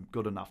think I'm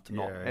good enough to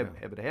not have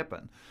it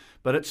happen.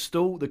 But it's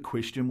still, the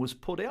question was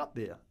put out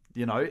there,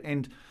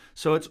 and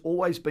so it's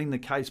always been the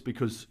case,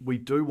 because we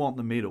do want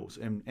the medals,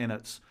 and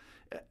it's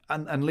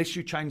unless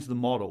you change the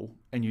model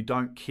and you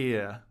don't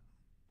care.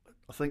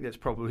 I think that's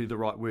probably the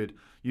right word.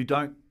 You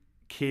don't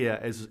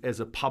care as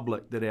a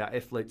public that our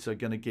athletes are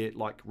going to get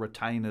like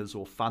retainers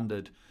or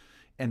funded,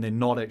 and they're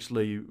not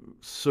actually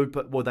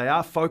they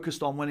are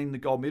focused on winning the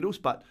gold medals,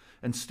 but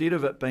instead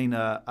of it being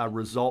a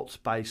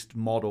results-based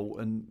model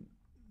and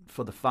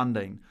for the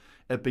funding,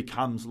 it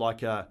becomes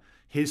like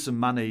here's some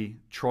money,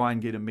 try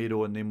and get a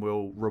medal, and then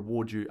we'll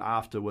reward you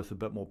after with a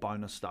bit more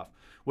bonus stuff.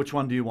 Which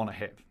one do you want to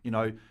have?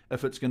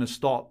 If it's going to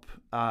stop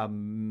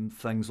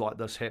things like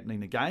this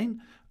happening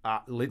again,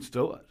 let's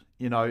do it.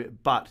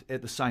 But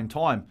at the same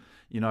time,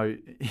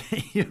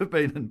 you've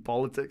been in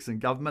politics and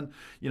government,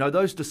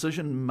 those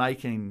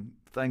decision-making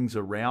things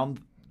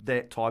around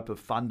that type of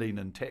funding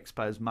and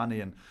taxpayers' money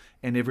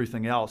and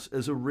everything else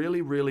is a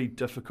really, really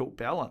difficult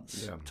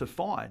balance to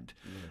find.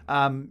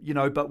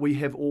 But we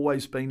have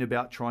always been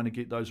about trying to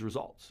get those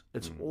results.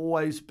 It's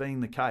always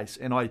been the case.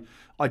 And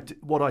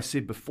what I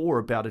said before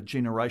about a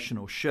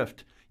generational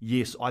shift,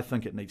 yes, I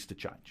think it needs to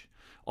change.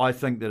 I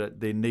think that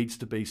there needs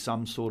to be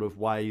some sort of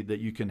way that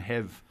you can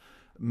have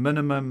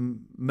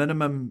minimum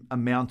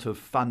amount of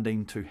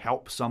funding to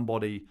help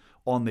somebody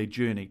on their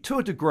journey to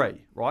a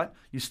degree, right?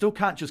 You still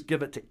can't just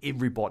give it to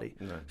everybody.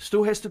 No.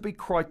 Still has to be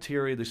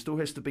criteria. There still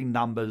has to be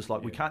numbers.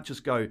 Like we can't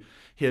just go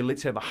here.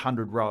 Let's have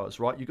 100 rowers,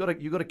 right? You got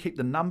to keep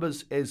the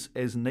numbers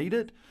as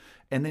needed.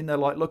 And then they're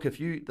like, look,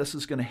 this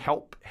is going to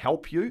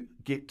help you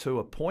get to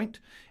a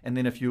point, and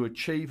then if you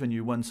achieve and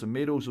you win some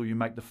medals, or you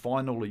make the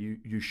final, or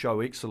you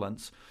show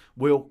excellence,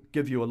 we'll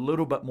give you a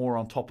little bit more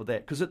on top of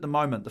that. Because at the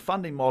moment, the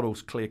funding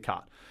model's clear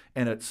cut,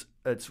 and it's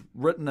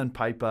written in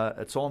paper,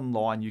 it's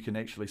online, you can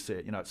actually see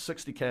it. It's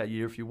 60K a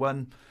year if you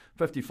win,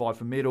 55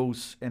 for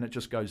medals, and it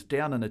just goes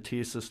down in a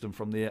tier system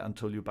from there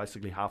until you're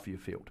basically half of your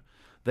field.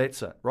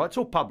 That's it, right? It's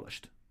all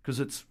published, because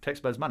it's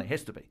taxpayers' money,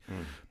 has to be.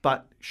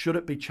 But should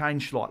it be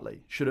changed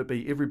slightly? Should it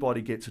be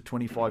everybody gets a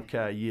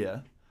 25K a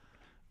year,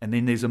 and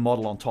then there's a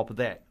model on top of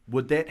that?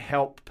 Would that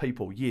help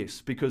people?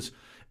 Yes, because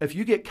if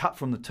you get cut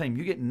from the team,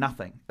 you get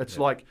nothing. It's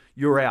like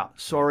you're out.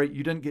 Sorry,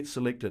 you didn't get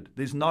selected.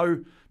 There's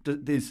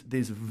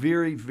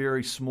very,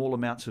 very small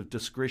amounts of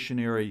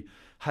discretionary,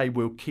 hey,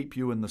 we'll keep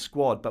you in the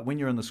squad. But when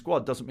you're in the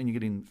squad, doesn't mean you're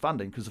getting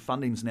funding, because the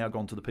funding's now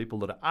gone to the people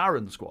that are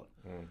in the squad,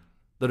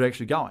 that are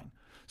actually going.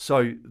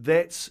 So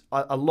that's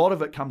a lot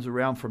of it comes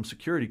around from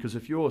security, because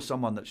if you're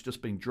someone that's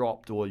just been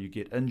dropped or you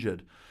get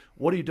injured,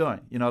 what are you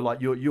doing?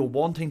 You're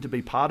wanting to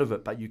be part of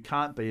it, but you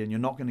can't be, and you're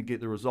not going to get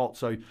the results.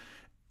 So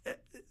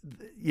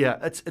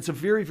it's a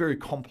very, very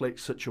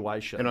complex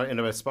situation.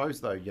 And I suppose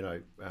though,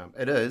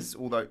 it is.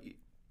 Although,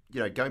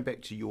 going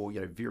back to your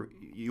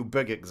your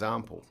big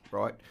example,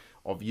 right,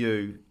 of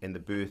you and the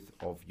birth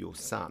of your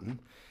son,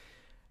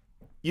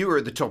 you were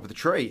at the top of the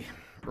tree.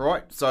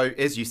 Right, so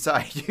as you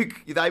say,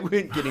 they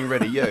weren't getting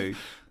rid of you,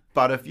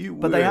 but if you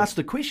were... But they asked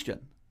the question.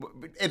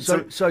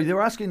 So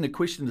they're asking the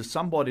question to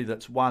somebody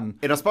that's won.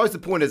 And I suppose the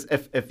point is,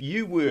 if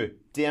you were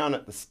down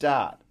at the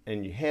start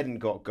and you hadn't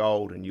got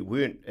gold and you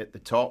weren't at the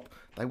top,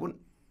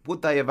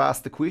 would they have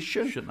asked the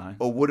question? Shouldn't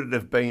they? Or would it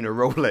have been a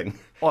ruling?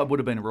 Oh, it would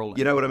have been a ruling.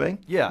 You know what I mean?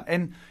 Yeah,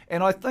 and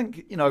I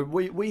think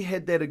we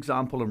had that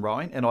example in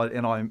rowing, and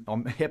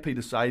I'm happy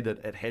to say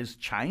that it has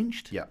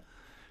changed. Yeah,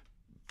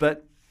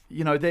 but.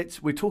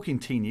 We're talking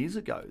 10 years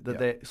ago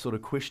that sort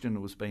of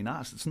question was being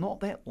asked. It's not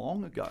that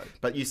long ago.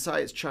 But you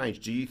say it's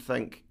changed. Do you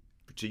think,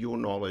 to your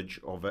knowledge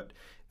of it,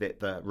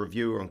 that the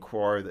review or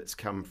inquiry that's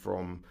come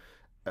from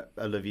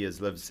Olivia's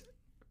Liv's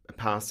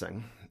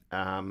passing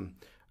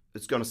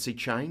is going to see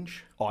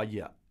change? Oh,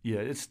 yeah. Yeah,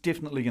 it's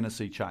definitely going to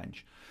see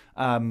change.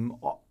 I'm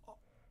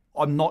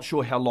not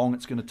sure how long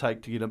it's going to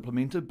take to get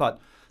implemented, but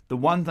the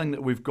one thing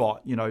that we've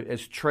got,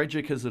 as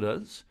tragic as it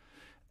is,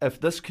 if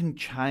this can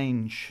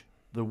change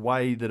the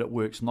way that it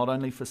works, not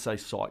only for, say,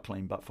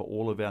 cycling, but for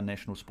all of our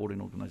national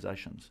sporting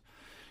organisations,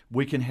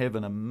 we can have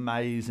an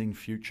amazing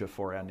future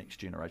for our next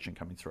generation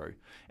coming through.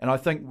 And I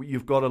think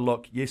you've got to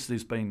look, yes,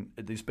 there's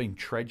been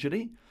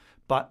tragedy,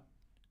 but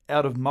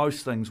out of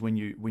most things, when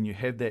you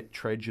have that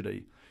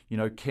tragedy,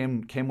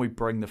 can we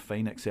bring the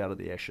phoenix out of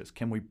the ashes?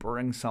 Can we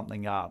bring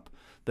something up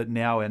that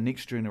now our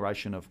next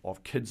generation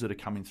of kids that are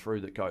coming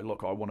through that go,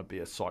 look, I want to be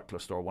a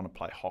cyclist, or I want to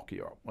play hockey,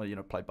 or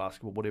play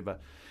basketball, whatever,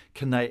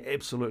 can they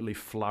absolutely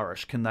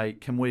flourish?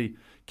 Can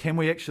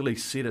we actually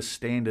set a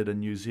standard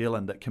in New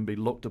Zealand that can be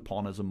looked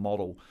upon as a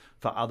model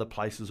for other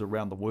places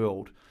around the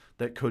world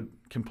that could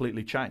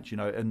completely change,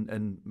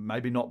 and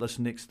maybe not this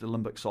next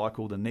Olympic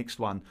cycle, the next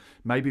one,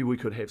 maybe we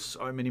could have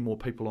so many more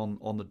people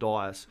on the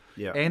dais,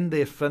 and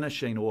they're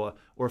finishing, or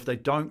if they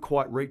don't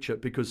quite reach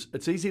it, because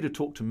it's easy to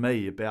talk to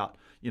me about,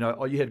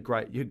 oh, you had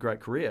a great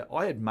career.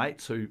 I had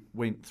mates who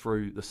went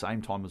through the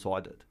same time as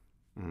I did,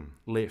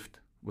 left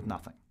with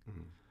nothing.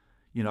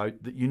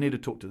 That you need to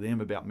talk to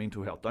them about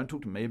mental health. Don't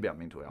talk to me about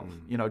mental health.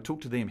 Talk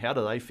to them. How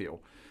do they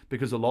feel?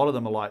 Because a lot of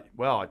them are like,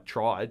 well, I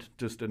tried,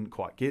 just didn't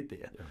quite get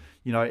there.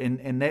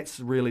 And that's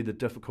really the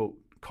difficult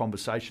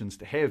conversations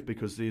to have,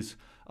 because there's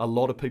a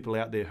lot of people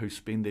out there who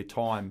spend their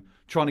time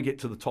trying to get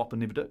to the top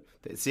and never do.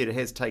 That said, it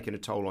has taken a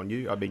toll on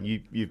you. I mean,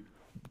 you've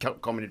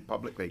commented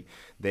publicly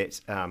that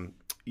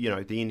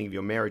the ending of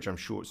your marriage, I'm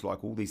sure it's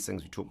like all these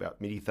things, we talk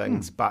about many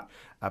things, but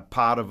a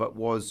part of it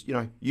was,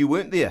 you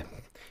weren't there.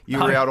 You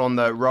were out on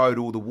the road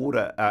or the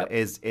water,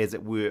 as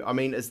it were. I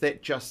mean, is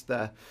that just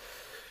the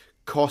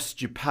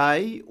cost you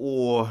pay,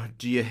 or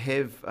do you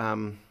have, I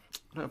don't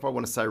know if I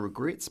want to say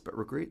regrets, but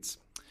regrets?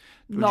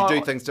 Would you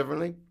do things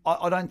differently?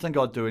 I don't think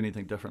I'd do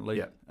anything differently.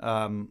 Yeah.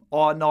 No,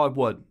 I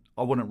would.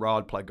 I wouldn't row,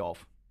 I'd play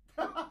golf.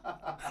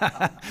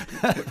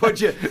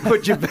 Would you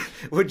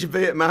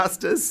be at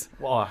Masters?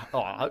 Well,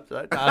 I hope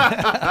so.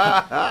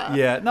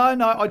 Yeah, no,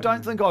 I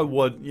don't think I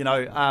would.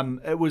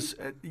 It was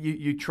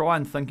you try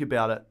and think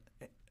about it,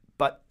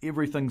 but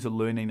everything's a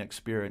learning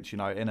experience,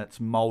 and it's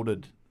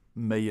molded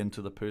me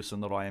into the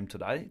person that I am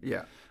today.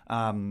 Yeah.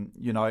 And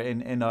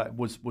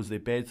was there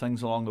bad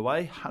things along the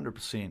way?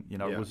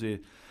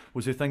 100%.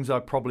 Was there things I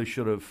probably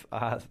should have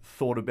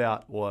thought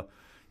about, or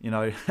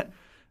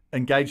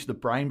engage the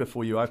brain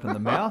before you open the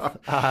mouth?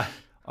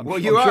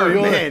 You are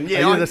a man.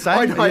 Yeah, are you the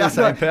same? I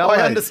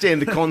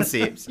understand the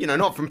concepts.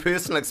 Not from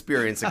personal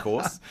experience, of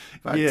course.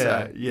 But,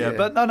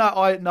 But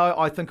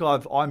I think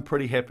I'm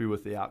pretty happy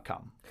with the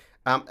outcome.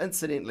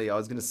 Incidentally,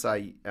 I'm going to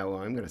say,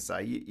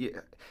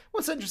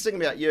 what's interesting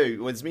about you?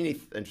 Well, there's many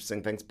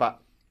interesting things,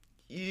 but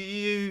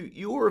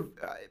you're.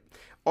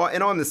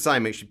 And I'm the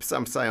same, actually.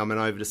 Some say I'm an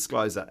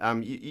over-disclosure.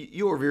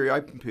 You're a very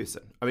open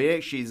person. I mean,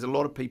 actually, there's a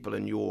lot of people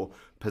in your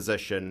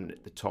position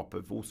at the top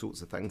of all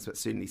sorts of things, but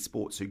certainly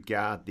sports, who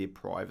guard their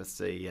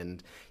privacy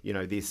and,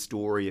 their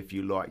story, if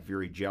you like,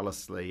 very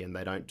jealously, and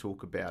they don't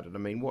talk about it. I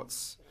mean,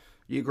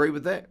 you agree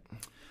with that?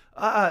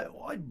 I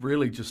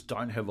really just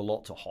don't have a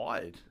lot to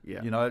hide.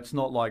 Yeah. It's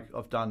not like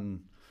I've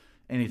done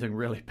anything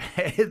really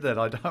bad that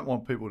I don't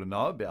want people to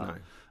know about.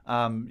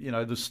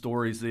 No. The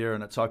story's there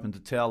and it's open to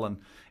tell.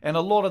 And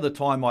a lot of the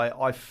time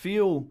I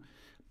feel,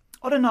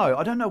 I don't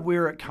know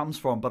where it comes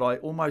from, but I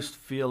almost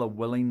feel a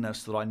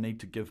willingness that I need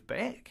to give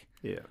back.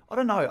 Yeah. I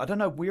don't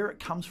know where it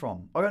comes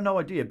from. I got no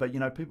idea, but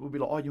people will be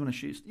like, oh, you want to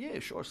share? Yeah,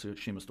 sure, I'll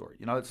share my story.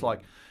 It's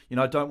like,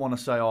 I don't want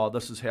to say, oh,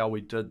 this is how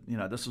we did,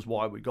 this is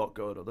why we got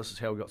good, or this is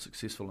how we got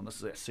successful, and this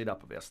is our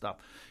setup of our stuff.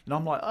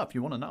 I'm like, oh, if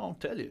you want to know, I'll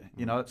tell you.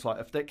 It's like,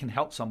 if that can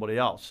help somebody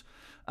else.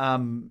 I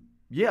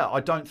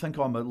don't think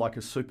I'm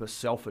a super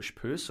selfish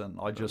person.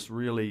 I just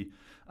really,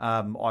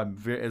 I'm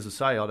very, as I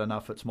say, I don't know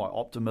if it's my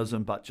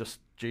optimism, but just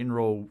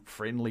general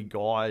friendly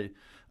guy.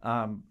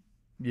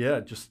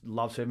 Just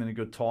loves having a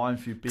good time, a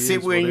few beers.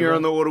 Except when you're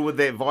on the water with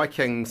that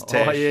Vikings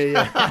tash. Oh,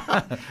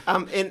 yeah.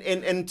 And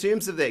in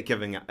terms of that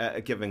giving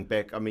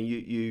back, I mean,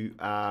 you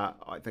are,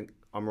 I think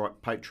I'm right,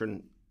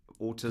 patron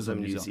Autism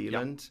New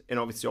Zealand, and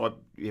obviously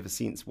you have a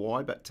sense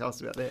why, but tell us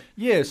about that.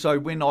 Yeah, so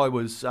when I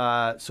was,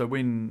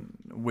 when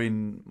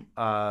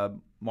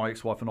my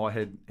ex-wife and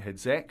I had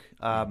Zach,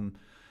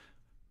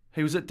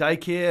 he was at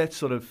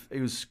daycare, he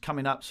was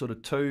coming up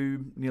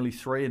 2, nearly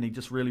 3, and he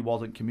just really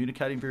wasn't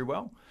communicating very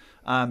well.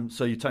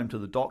 So you take him to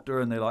the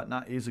doctor, and they're like,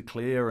 nah, ears are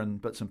clear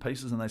and bits and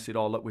pieces. And they said,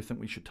 oh, look, we think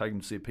we should take him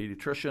to see a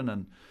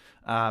paediatrician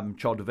and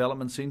child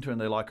development centre.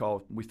 And they're like,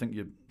 oh, we think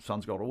your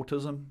son's got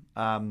autism.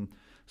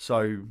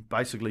 So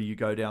basically you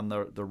go down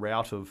the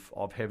route of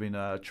having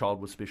a child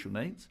with special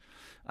needs.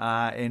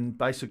 And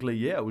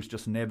basically, it was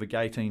just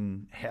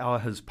navigating how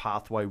his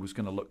pathway was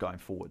going to look going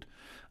forward.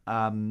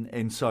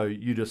 And so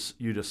you just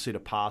set a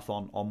path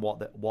on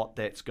what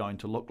that's going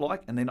to look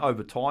like. And then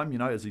over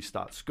time, as he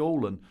starts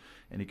school and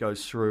he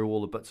goes through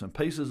all the bits and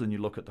pieces, and you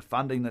look at the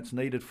funding that's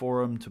needed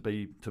for him to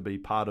be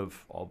part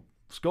of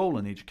school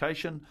and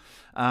education.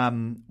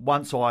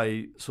 Once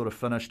I sort of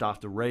finished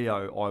after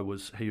Rio,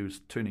 he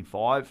was turning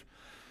 5.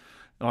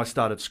 And I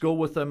started school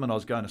with him, and I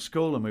was going to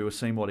school, and we were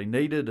seeing what he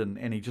needed,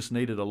 and he just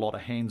needed a lot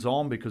of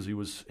hands-on because he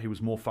was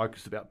more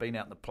focused about being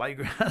out in the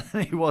playground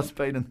than he was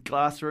being in the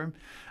classroom.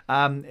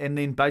 And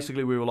then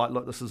basically we were like,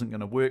 look, this isn't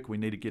going to work. We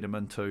need to get him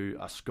into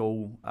a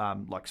school,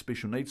 like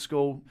special needs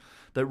school,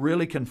 that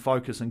really can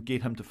focus and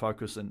get him to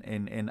focus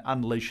and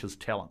unleash his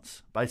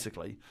talents,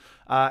 basically.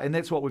 And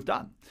that's what we've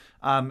done.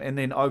 And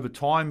then over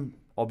time,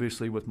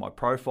 obviously with my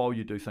profile,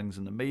 you do things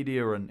in the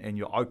media and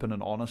you're open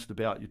and honest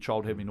about your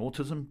child having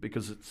autism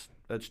because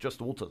it's just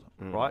autism,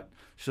 right?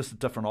 It's just a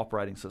different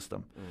operating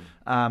system.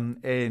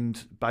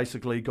 And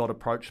basically got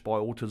approached by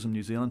Autism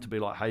New Zealand to be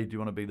like, hey, do you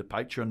want to be the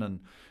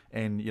patron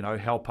and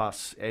help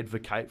us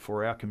advocate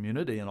for our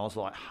community? And I was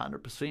like,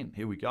 100%,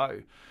 here we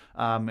go.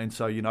 And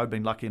so,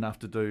 been lucky enough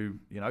to do,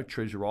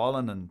 Treasure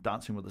Island and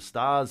Dancing with the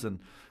Stars and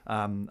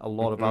a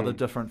lot of other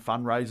different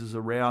fundraisers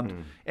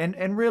around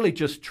and really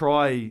just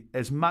try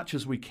as much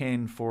as we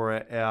can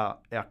for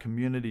our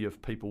community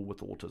of people with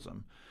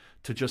autism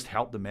to just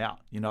help them out,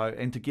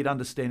 and to get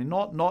understanding,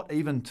 not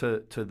even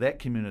to that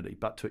community,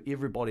 but to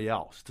everybody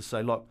else, to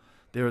say, look,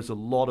 there is a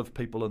lot of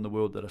people in the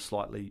world that are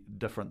slightly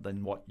different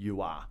than what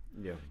you are,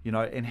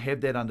 and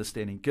have that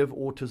understanding, give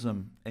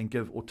autism and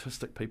give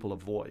autistic people a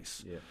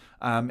voice.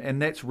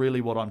 And that's really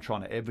what I'm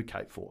trying to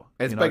advocate for.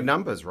 It's big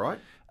numbers, right?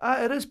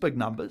 It is big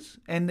numbers.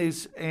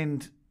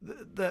 And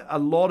a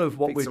lot of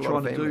what we're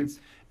trying to do,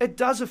 it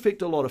does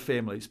affect a lot of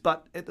families,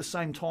 but at the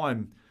same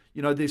time,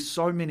 there's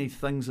so many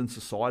things in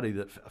society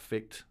that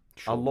affect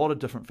a lot of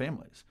different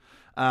families.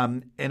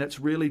 And it's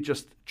really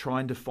just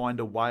trying to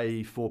find a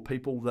way for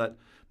people that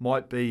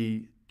might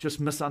be just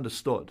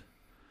misunderstood,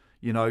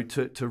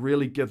 to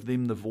really give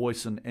them the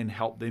voice and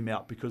help them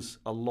out, because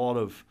a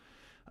lot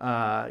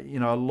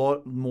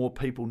more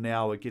people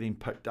now are getting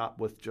picked up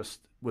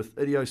with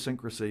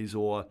idiosyncrasies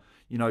or,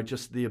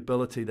 just the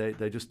ability,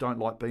 they just don't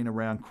like being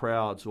around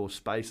crowds or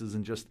spaces,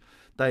 and just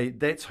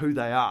that's who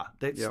they are.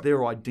 That's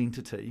their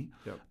identity,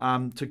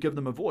 to give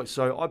them a voice.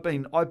 So I've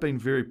been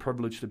very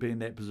privileged to be in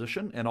that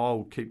position, and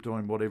I'll keep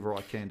doing whatever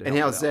I can to help. And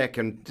how's Zach?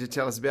 And to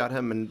tell us about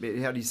him,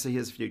 and how do you see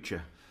his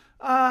future?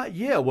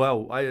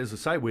 Well, as I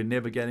say, we're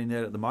navigating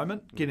that at the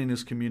moment, getting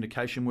his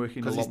communication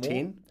working a lot more. Because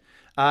he's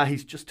 10?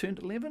 He's just turned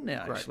 11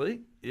 now,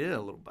 actually. Yeah,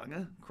 a little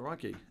bugger.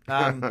 Crikey.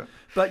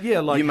 But yeah,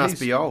 like... You must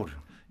be old.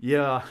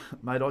 Yeah,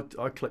 mate,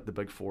 I clicked the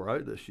big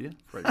 4-0 this year.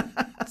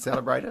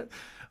 Celebrate it?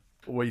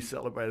 We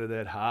celebrated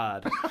that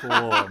hard.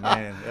 Oh,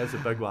 man, that's a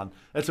big one.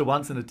 That's a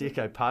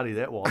once-in-a-decade party,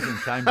 that was, in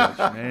Cambridge,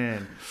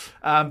 man.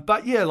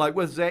 But yeah, like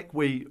with Zach,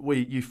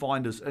 you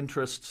find his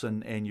interests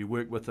and you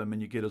work with him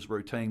and you get his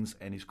routines,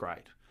 and he's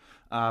great.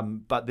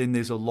 But then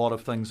there's a lot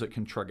of things that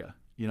can trigger,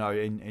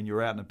 and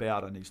you're out and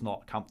about and he's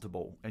not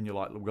comfortable and you're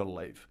like, we've got to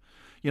leave.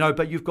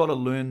 But you've got to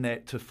learn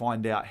that to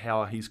find out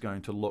how he's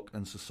going to look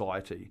in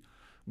society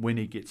when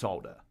he gets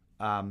older.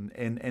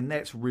 And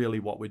that's really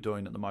what we're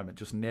doing at the moment,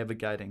 just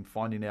navigating,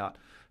 finding out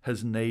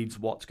his needs,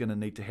 what's going to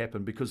need to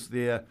happen, because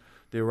there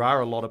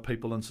are a lot of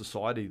people in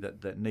society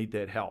that need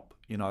that help,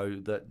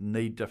 that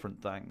need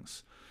different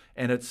things.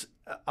 And it's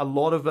a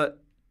lot of it,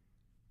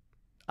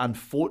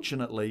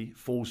 unfortunately,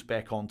 falls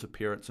back onto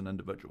parents and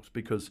individuals,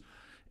 because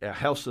our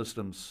health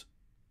systems,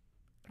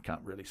 I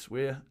can't really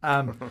swear,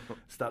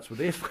 starts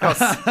with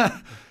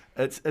F.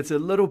 It's a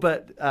little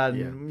bit, but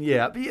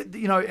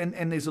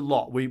and there's a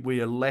lot.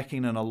 We are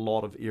lacking in a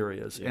lot of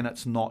areas, and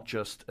it's not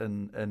just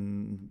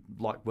in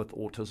like with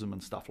autism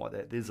and stuff like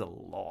that. There's a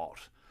lot,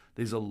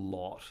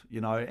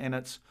 and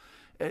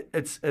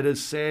it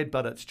is sad,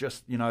 but it's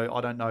just,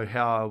 I don't know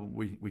how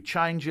we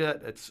change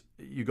it.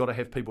 You got to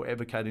have people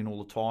advocating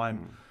all the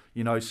time.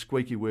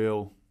 Squeaky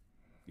wheel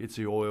gets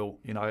the oil,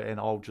 and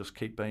I'll just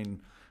keep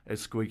being as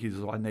squeaky as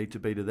I need to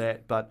be to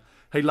that. But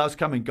he loves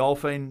coming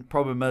golfing.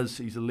 Problem is,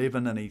 he's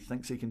 11 and he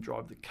thinks he can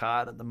drive the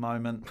cart at the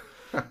moment.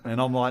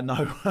 And I'm like,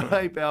 no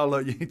way, Paolo,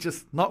 you're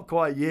just not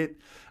quite yet.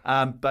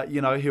 But,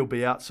 he'll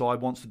be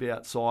outside, wants to be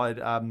outside.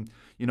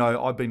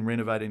 I've been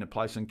renovating a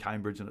place in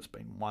Cambridge and it's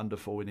been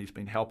wonderful, and he's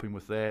been helping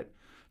with that.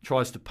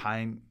 Tries to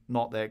paint,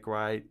 not that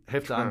great.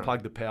 Have to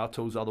unplug the power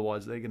tools,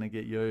 otherwise they're going to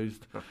get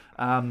used.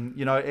 And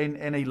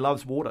he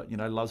loves water,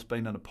 loves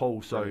being in a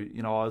pool. So,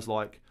 I was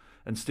like,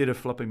 instead of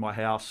flipping my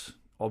house,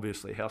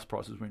 obviously house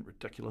prices went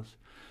ridiculous,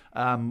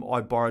 I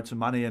borrowed some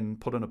money and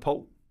put in a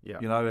pool,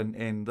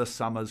 and this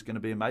summer is going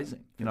to be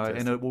amazing,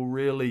 and it will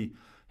really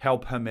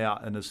help him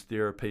out in his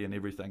therapy and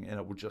everything, and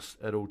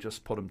it'll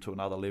just put him to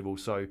another level.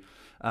 So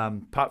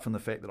apart from the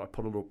fact that I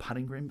put a little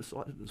putting green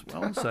beside it as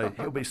well, so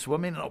he'll be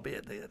swimming and I'll be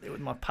out there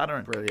with my putter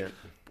and brilliant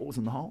balls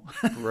in the hole.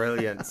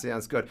 Brilliant,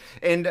 sounds good.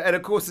 And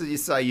of course, as you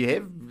say, you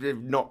have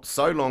not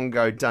so long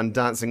ago done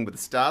Dancing with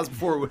the Stars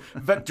before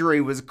victory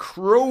was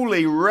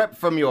cruelly ripped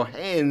from your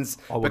hands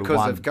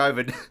because of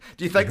COVID.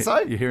 Do you think so?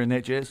 You hearing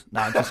that, Jazz?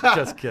 No,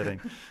 just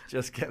kidding.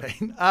 Just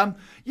kidding. Well,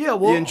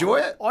 you enjoy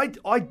it?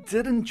 I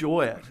did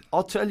enjoy it.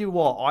 I'll tell you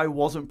what, I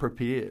wasn't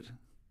prepared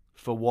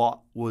for what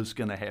was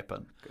going to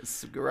happen.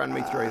 Run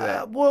me through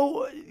that.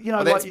 Well,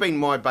 that's been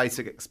my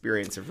basic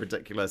experience of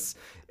ridiculous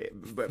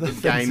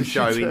game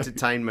show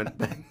entertainment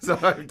things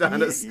I've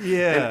done.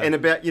 And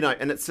about,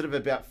 and it's sort of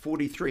about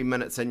 43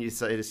 minutes and you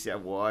say,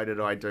 why did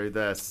I do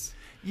this?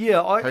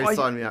 Yeah, Who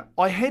signed me up?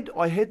 I had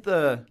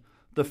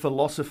the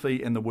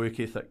philosophy and the work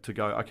ethic to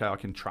go, okay, I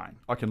can train.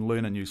 I can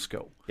learn a new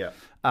skill. Yeah.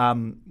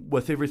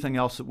 With everything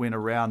else that went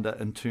around it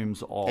in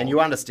terms of... And you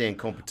understand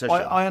competition.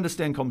 I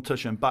understand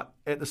competition, but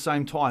at the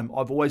same time,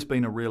 I've always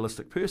been a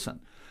realistic person.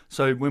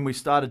 So when we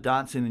started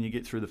dancing and you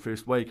get through the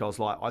first week, I was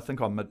like, I think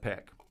I'm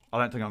mid-pack. I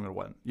don't think I'm going to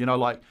win.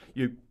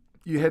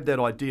 You have that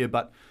idea,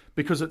 but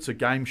because it's a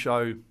game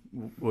show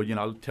or,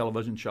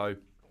 television show,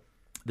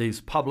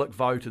 there's public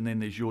vote and then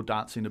there's your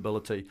dancing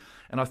ability.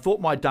 And I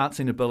thought my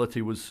dancing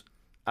ability was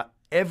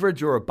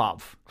average or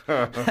above.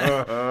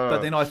 But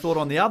then I thought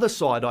on the other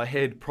side, I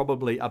had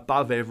probably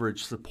above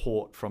average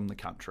support from the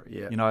country.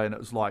 Yeah. And it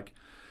was like,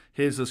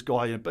 here's this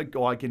guy, a big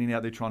guy getting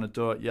out there trying to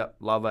do it. Yep,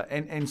 love it.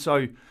 And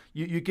so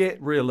you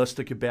get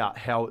realistic about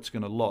how it's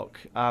going to look.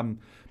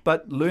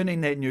 But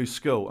learning that new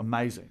skill,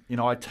 amazing.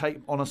 I take,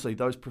 honestly,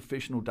 those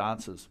professional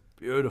dancers,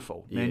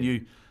 beautiful. Yeah.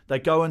 Man, they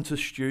go into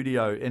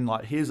studio and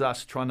here's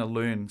us trying to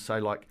learn,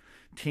 say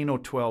 10 or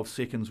 12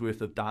 seconds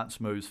worth of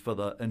dance moves for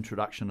the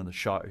introduction of the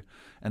show,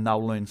 and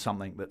they'll learn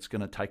something that's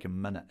going to take a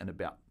minute and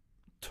about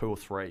 2 or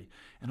 3.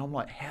 And I'm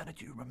like, how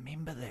did you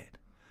remember that?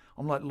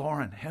 I'm like,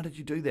 Lauren, how did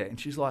you do that? And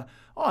she's like,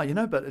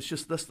 but it's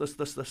just this, and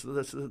this, and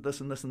this, and this,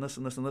 and this,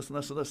 and this, and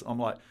this, and this. I'm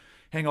like,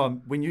 hang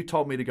on, when you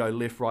told me to go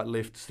left, right,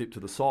 left, step to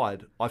the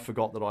side, I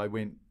forgot that I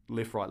went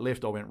left, right,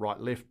 left. I went right,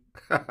 left,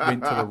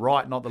 went to the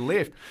right, not the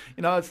left.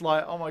 It's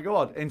like, oh my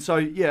God. And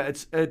so,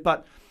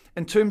 but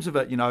in terms of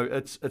it,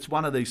 it's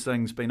one of these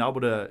things, being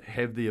able to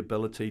have the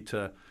ability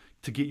to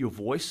get your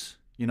voice,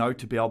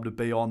 to be able to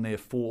be on there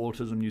for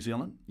Autism New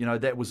Zealand.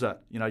 That was it.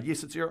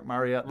 Yes, it's Eric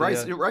Murray out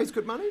there. Raise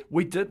good money?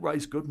 We did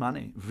raise good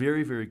money,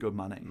 very, very good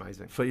money.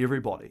 Amazing. For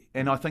everybody.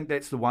 And I think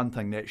that's the one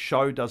thing. That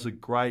show does a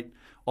great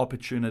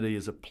opportunity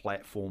as a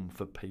platform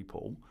for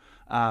people.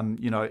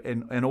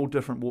 In all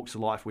different walks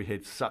of life, we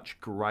had such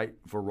great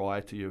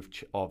variety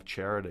of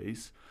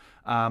charities.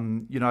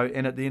 And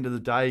at the end of the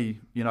day,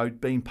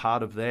 being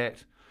part of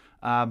that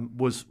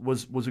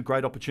was a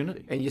great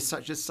opportunity. And you're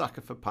such a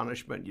sucker for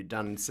punishment. You've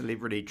done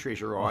Celebrity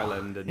Treasure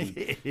Island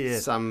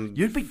and some...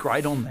 You'd be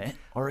great on that.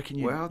 I reckon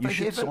you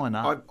should sign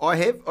up. I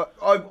have.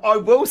 I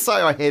will say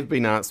I have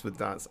been asked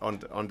with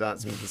on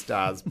Dancing with the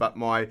Stars,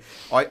 but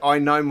I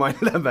know my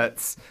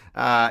limits.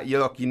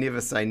 You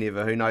never say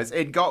never. Who knows?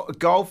 And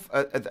golf,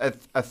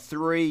 a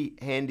 3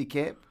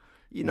 handicap.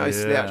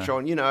 Slouch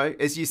on.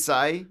 As you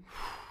say,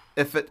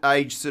 if at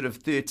age sort of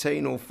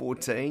 13 or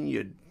 14,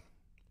 you'd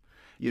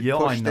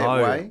push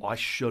that way. I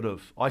should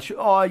have.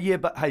 Oh, yeah,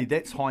 but hey,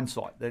 that's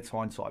hindsight.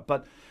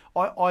 But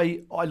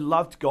I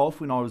loved golf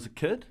when I was a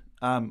kid.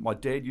 My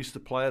dad used to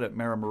play it at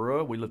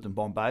Maramarua. We lived in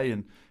Bombay,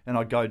 and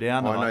I'd go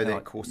down. I know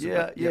that course.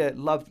 Yeah,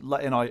 loved,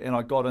 and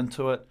I got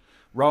into it.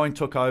 Rowing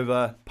took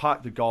over,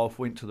 parked the golf,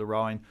 went to the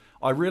rowing.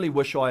 I really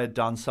wish I had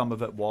done some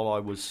of it while I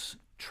was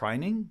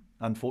training,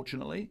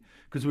 unfortunately,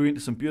 because we went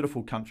to some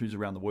beautiful countries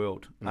around the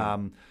world.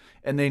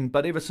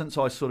 But ever since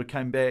I sort of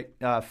came back,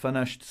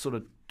 finished sort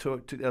of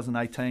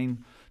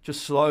 2018,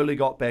 just slowly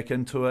got back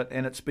into it,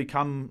 and it's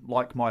become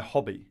like my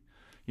hobby.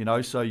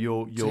 So So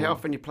how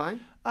often you playing?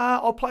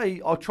 I'll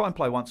try and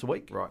play once a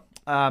week. Right.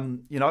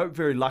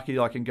 Very lucky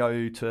I can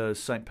go to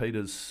St.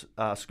 Peter's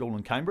School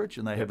in Cambridge,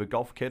 and they have a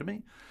golf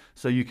academy.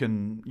 So you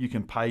can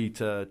pay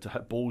to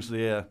hit balls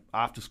there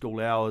after school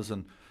hours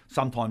and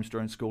sometimes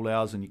during school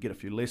hours, and you get a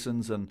few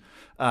lessons. And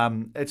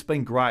it's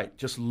been great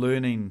just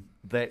learning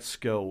that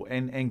skill.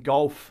 And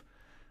golf,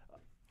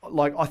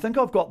 I think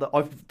I've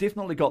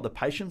definitely got the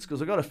patience,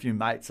 because I've got a few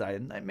mates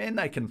saying, man,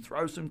 they can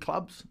throw some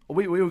clubs.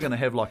 We were going to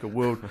have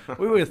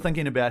we were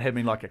thinking about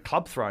having a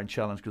club throwing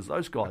challenge, because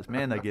those guys,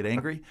 man, they get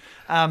angry.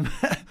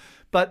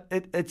 But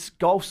it's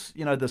golf's,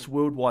 this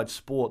worldwide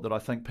sport that I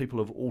think people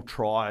have all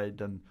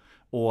tried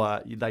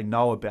or they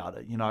know about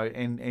it,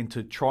 and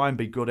to try and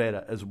be good at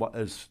it is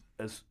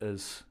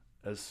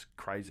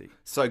crazy.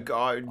 So,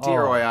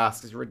 dare I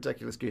ask, it's a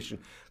ridiculous question,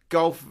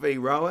 golf v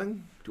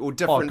rowing, or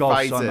different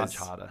golf's phases? So much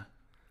harder.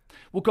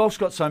 Well, golf's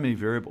got so many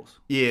variables.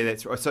 Yeah,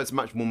 that's right. So it's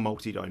much more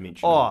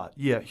multi-dimensional. Oh,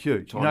 yeah,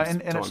 huge.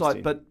 And it's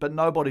like, but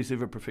nobody's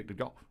ever perfected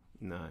golf.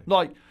 No.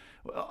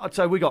 I'd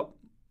say we got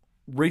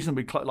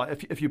reasonably close.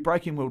 If you're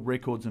breaking world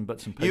records in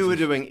bits and pieces. You were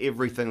doing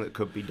everything that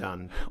could be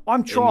done.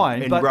 I'm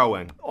trying. In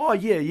rowing. Oh,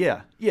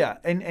 yeah.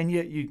 And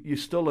yet you're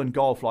still in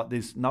golf,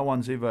 there's no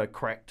one's ever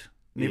cracked.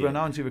 No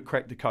one's ever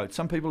cracked the code.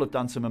 Some people have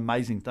done some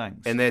amazing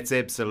things. And that's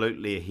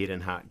absolutely a head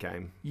and heart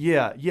game.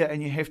 Yeah,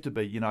 and you have to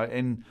be,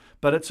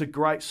 but it's a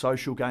great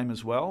social game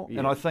as well. Yeah.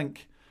 And I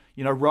think,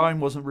 rowing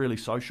wasn't really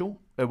social.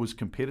 It was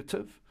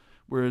competitive.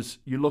 Whereas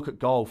you look at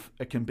golf,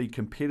 it can be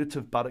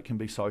competitive, but it can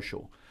be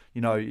social.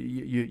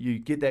 you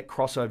get that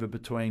crossover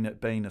between it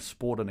being a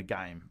sport and a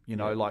game,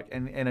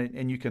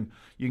 and you can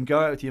go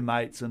out with your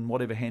mates and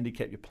whatever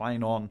handicap you're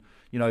playing on,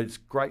 it's a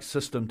great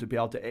system to be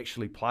able to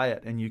actually play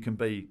it, and you can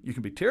be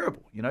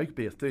terrible, you could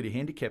be a 30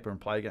 handicapper and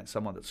play against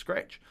someone that's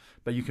scratch,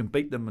 but you can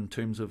beat them in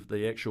terms of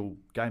the actual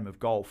game of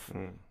golf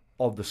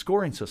of the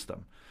scoring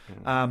system.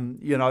 But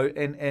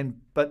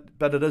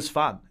it is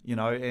fun,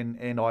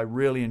 and I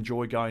really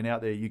enjoy going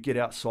out there. You get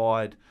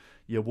outside,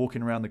 you're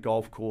walking around the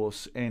golf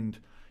course, and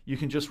you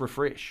can just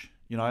refresh,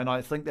 and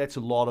I think that's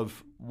a lot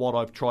of what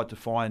I've tried to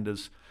find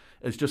is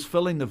just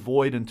filling the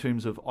void in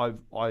terms of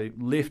I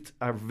left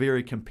a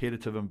very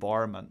competitive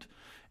environment,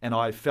 and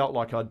I felt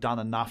like I'd done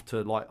enough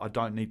to, I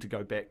don't need to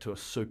go back to a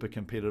super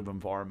competitive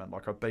environment.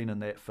 Like, I've been in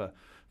that for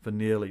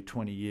nearly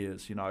 20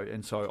 years,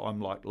 and so I'm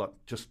like,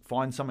 look, just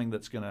find something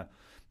that's going to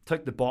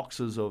tick the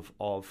boxes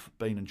of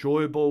being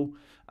enjoyable,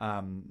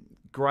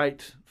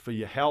 great for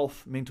your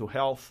health, mental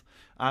health,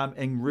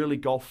 and really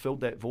golf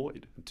filled that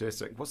void.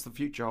 Fantastic. What's the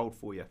future hold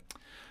for you?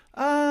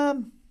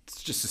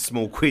 It's just a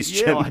small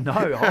question. Yeah, I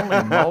know.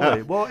 Holy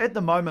moly. Well, at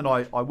the moment,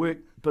 I work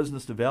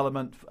business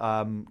development,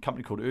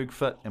 company called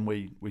ErgFit, and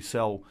we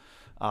sell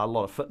a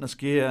lot of fitness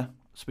gear,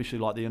 especially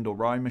like the indoor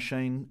rowing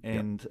machine.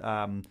 And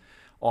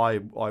I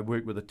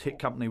work with a tech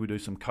company. We do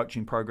some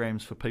coaching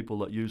programs for people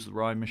that use the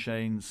rowing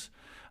machines.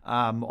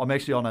 I'm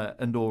actually on an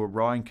indoor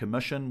rowing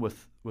commission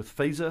with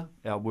FISA,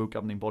 our world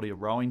governing body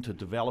of rowing, to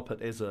develop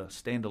it as a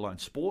standalone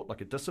sport,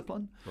 like a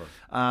discipline.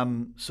 Right.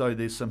 So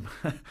there's some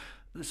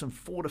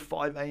 4 to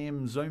 5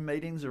 a.m. Zoom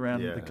meetings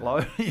around the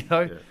globe.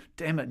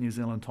 Damn it, New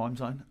Zealand time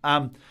zone.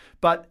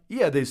 But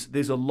yeah,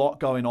 there's a lot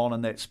going on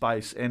in that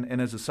space,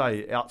 and as I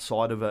say,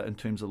 outside of it, in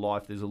terms of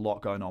life, there's a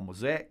lot going on with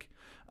Zach.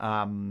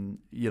 And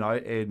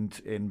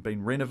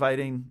been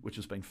renovating, which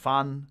has been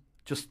fun.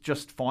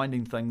 Just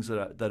finding things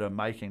that are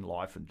making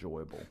life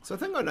enjoyable. So I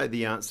think I know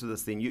the answer to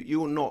this then.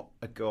 You're not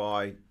a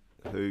guy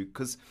who,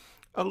 because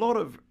a lot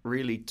of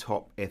really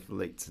top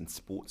athletes and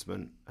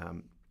sportsmen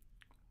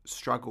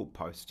struggle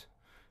post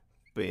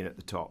being at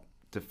the top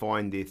to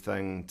find their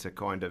thing, to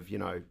kind of,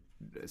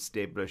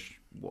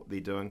 establish what they're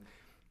doing.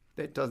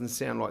 That doesn't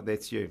sound like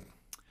that's you.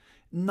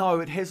 No,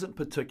 it hasn't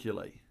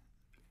particularly.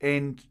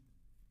 And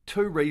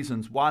 2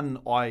 reasons.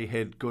 One, I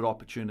had good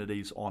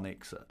opportunities on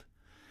exit.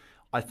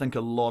 I think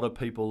a lot of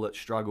people that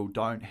struggle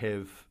don't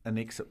have an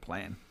exit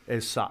plan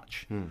as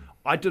such.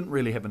 I didn't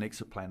really have an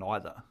exit plan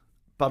either,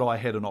 but I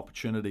had an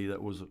opportunity that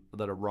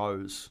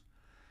arose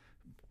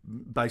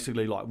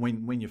basically like,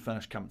 when you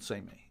finish, come and see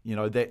me,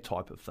 that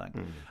type of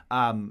thing.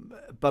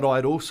 But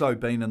I'd also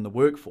been in the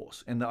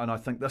workforce, and I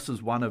think this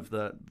is one of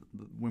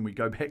when we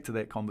go back to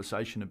that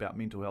conversation about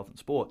mental health and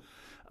sport,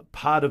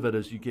 part of it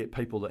is you get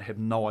people that have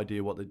no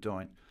idea what they're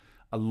doing.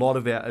 A lot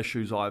of our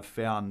issues I've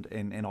found,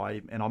 and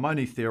I'm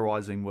only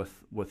theorising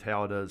with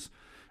how it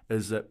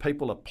is that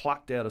people are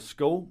plucked out of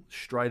school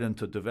straight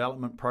into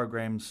development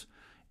programs.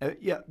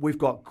 We've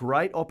got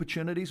great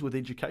opportunities with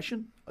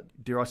education.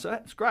 Dare I say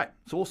it? It's great.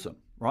 It's awesome,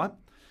 right?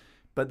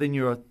 But then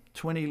you're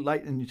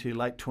late into your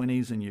late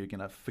 20s, and you're going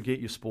to forget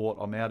your sport.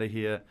 I'm out of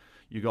here.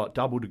 You got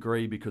double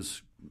degree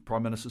because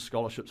Prime Minister's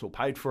scholarships all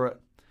paid for it,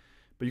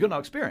 but you got no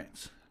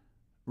experience.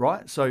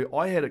 Right, so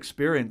I had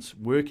experience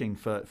working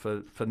for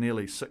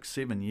nearly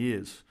 6-7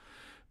 years,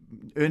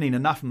 earning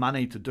enough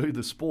money to do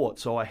the sport.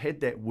 So I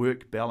had that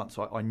work balance.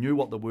 I knew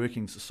what the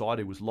working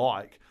society was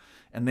like,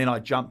 and then I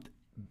jumped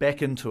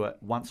back into it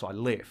once I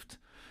left.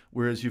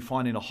 Whereas you're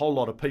finding a whole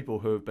lot of people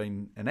who have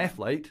been an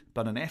athlete,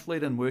 but an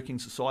athlete in working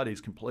society is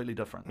completely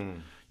different.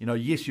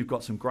 Yes, you've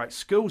got some great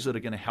skills that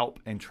are going to help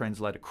and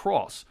translate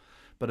across,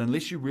 but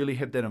unless you really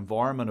have that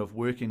environment of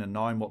working and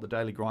knowing what the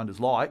daily grind is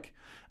like,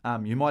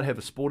 you might have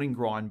a sporting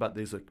grind, but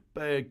there's a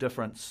big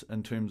difference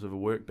in terms of a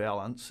work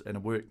balance and a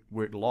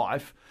work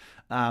life.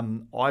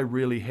 I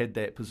really had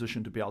that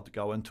position to be able to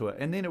go into it,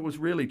 and then it was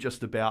really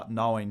just about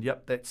knowing,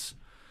 that's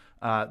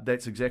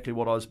exactly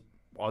what I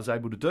was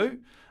able to do,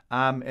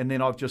 and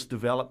then I've just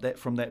developed that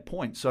from that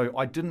point. So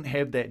I didn't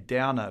have that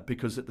downer,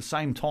 because at the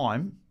same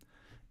time,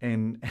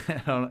 and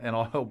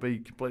I'll be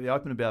completely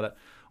open about it,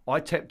 I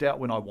tapped out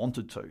when I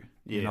wanted to,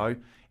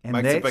 and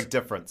makes a big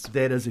difference.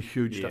 That is a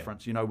huge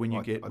difference, when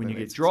you get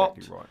dropped,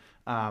 exactly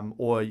right.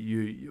 Or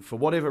you, for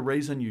whatever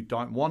reason, you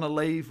don't want to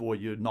leave, or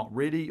you're not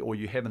ready, or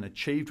you haven't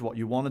achieved what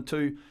you wanted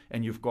to,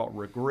 and you've got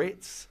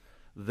regrets.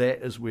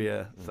 That is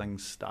where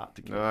things start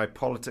to go.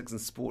 Politics and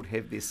sport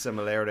have their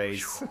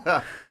similarities.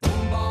 To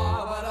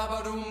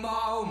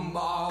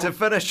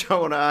finish, I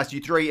want to ask you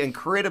 3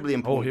 incredibly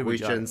important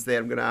questions that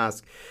I'm going to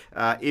ask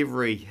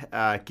every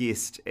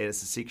guest, and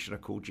it's a section I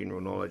call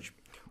General Knowledge.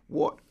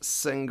 What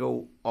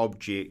single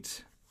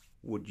object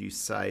would you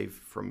save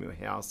from your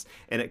house?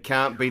 And it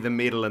can't be the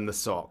medal in the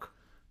sock.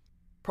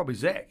 Probably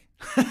Zach.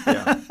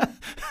 Yeah.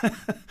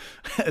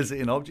 Is it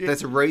an object?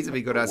 That's a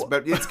reasonably good answer.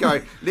 But let's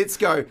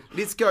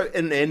go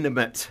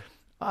inanimate.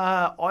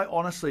 I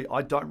honestly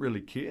don't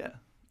really care.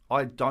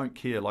 I don't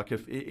care. Like,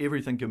 if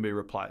everything can be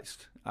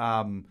replaced.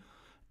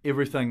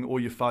 everything, all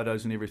your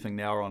photos and everything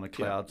now are on a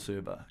cloud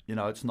server. You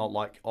know, it's not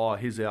like, oh,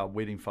 here's our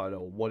wedding photo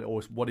or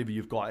whatever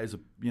you've got as a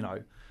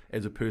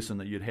person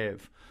that you'd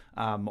have.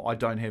 I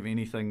don't have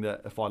anything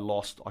that if I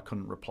lost, I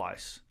couldn't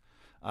replace.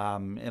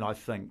 And I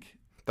think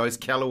those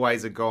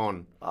Callaways are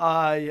gone. No,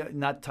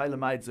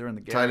 TaylorMades. They're in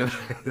the garage.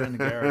 They're in the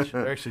garage.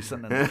 They're actually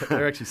sitting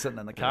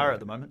in the car at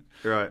the moment.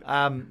 Right.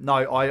 No,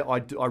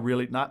 I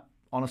really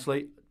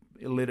honestly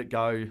let it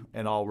go,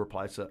 and I'll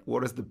replace it.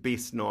 What is the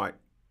best night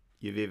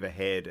you've ever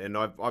had? And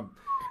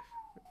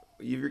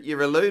you've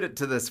alluded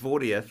to this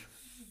 40th.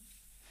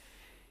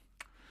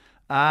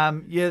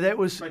 That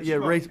was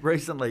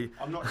recently.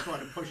 I'm not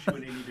trying to push you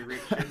in any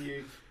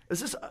direction. Is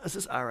this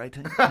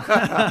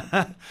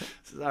R18?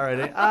 This is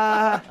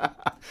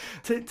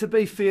R18. To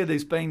be fair,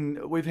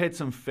 we've had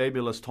some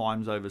fabulous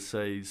times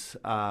overseas.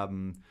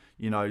 Some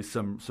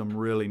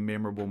really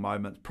memorable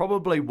moments.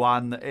 Probably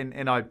one,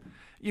 and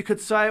you could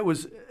say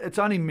it's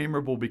only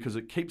memorable because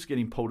it keeps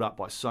getting pulled up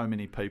by so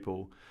many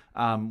people.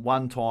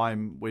 One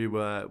time we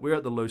were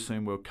at the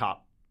Lucerne World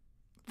Cup,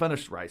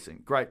 finished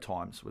racing, great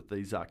times with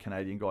these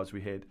Canadian guys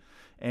we had,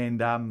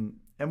 and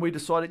we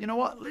decided, you know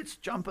what, let's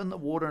jump in the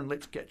water and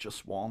let's catch a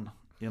swan,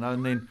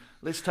 and then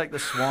let's take the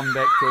swan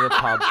back to the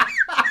pub.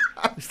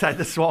 Let's take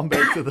the swan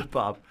back to the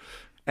pub.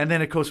 And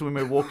then, of course, when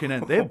we're walking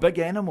in, they're big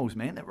animals,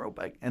 man. They're real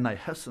big, and they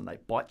hiss and they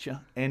bite you.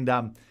 And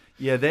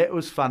that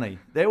was funny.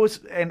 That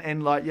was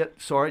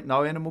sorry,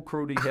 no animal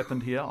cruelty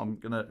happened here. I'm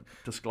gonna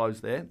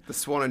disclose that. The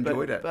swan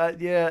enjoyed it. But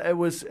yeah, that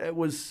was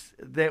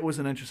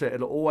an interesting.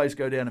 It'll always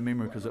go down in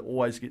memory because it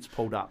always gets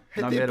pulled up,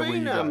 no matter where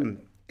you go.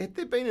 Had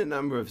there been a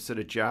number of sort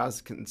of jars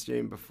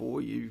consumed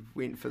before you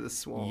went for the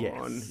swan?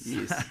 Yes.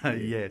 Yes.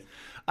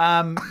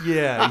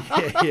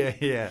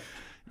 Yes.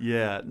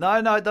 Yeah.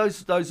 No,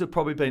 those have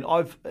probably been.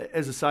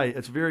 As I say,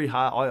 it's very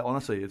hard.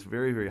 It's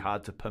very, very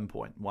hard to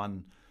pinpoint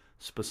one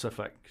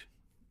specific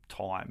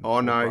time.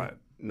 Oh no,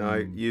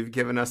 you've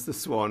given us the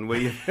swan.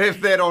 We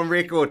have that on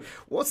record.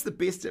 What's the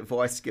best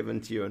advice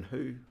given to you, and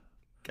who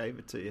gave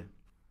it to you?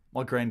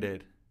 My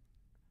granddad.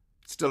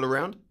 Still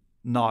around?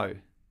 No.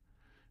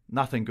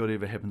 Nothing good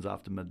ever happens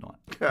after midnight.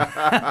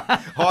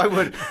 I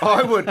would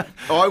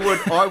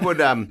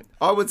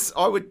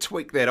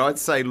tweak that. I'd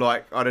say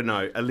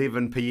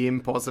 11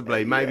 p.m.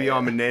 possibly. Maybe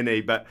I'm a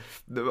nanny, but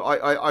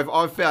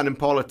I've found in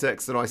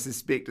politics, and I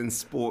suspect in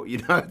sport,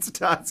 it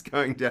starts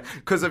going down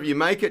because if you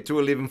make it to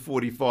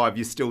 11:45,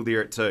 you're still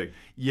there at 2.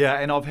 Yeah,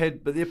 and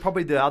but they're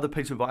probably the other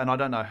piece of advice, and I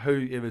don't know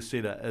who ever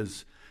said it,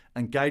 is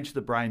engage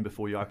the brain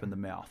before you open the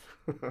mouth.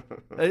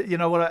 You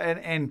know what?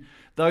 And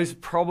those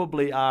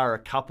probably are a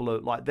couple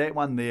of, like that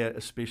one there,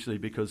 especially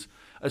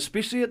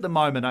at the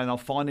moment, and I'm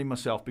finding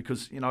myself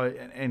because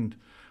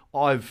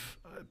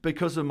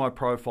because of my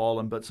profile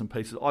and bits and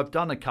pieces, I've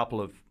done a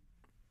couple of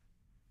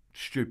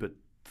stupid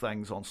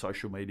things on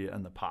social media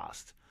in the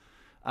past.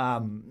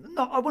 No,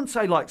 I wouldn't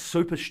say like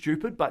super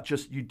stupid, but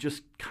you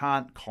just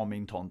can't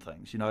comment on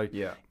things.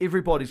 Yeah.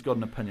 Everybody's got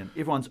an opinion.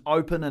 Everyone's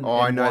open and.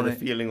 I know the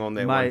feeling on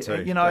that one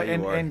too.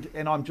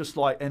 And I'm just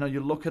like, you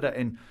look at it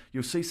and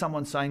you'll see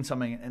someone saying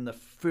something, and the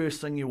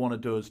first thing you want to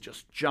do is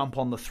just jump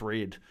on the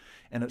thread,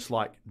 and it's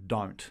like,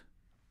 don't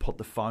put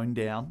the phone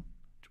down,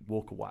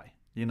 walk away.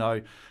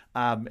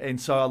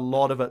 And so a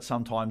lot of it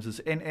sometimes is,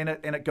 and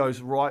it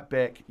goes right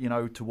back,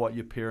 to what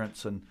your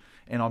parents and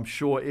I'm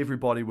sure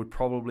everybody would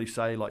probably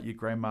say, like your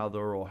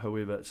grandmother or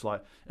whoever, it's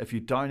like, if you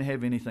don't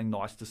have anything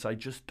nice to say,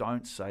 just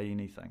don't say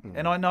anything.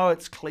 And I know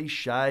it's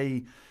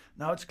cliche.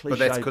 No, it's cliche. But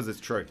that's because it's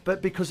true.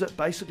 But because it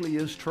basically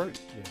is true.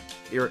 Yeah.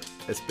 Eric,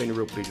 it's been a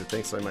real pleasure.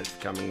 Thanks so much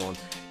for coming on.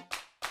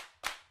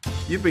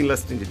 You've been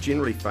listening to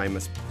Generally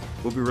Famous.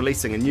 We'll be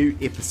releasing a new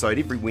episode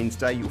every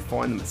Wednesday. You'll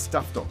find them at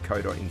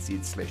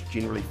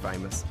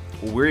stuff.co.nz/generallyfamous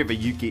or wherever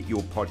you get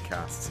your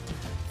podcasts.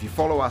 If you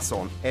follow us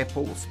on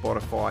Apple or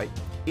Spotify,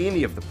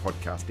 any of the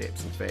podcast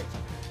apps, in fact,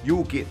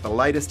 you'll get the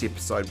latest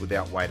episode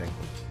without waiting.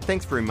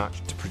 Thanks very much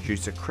to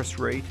producer Chris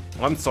Reed.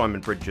 I'm Simon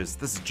Bridges.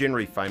 This is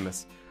Generally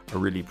Famous. I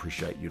really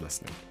appreciate you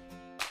listening.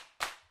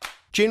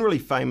 Generally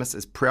Famous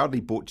is proudly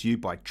brought to you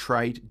by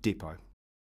Trade Depot.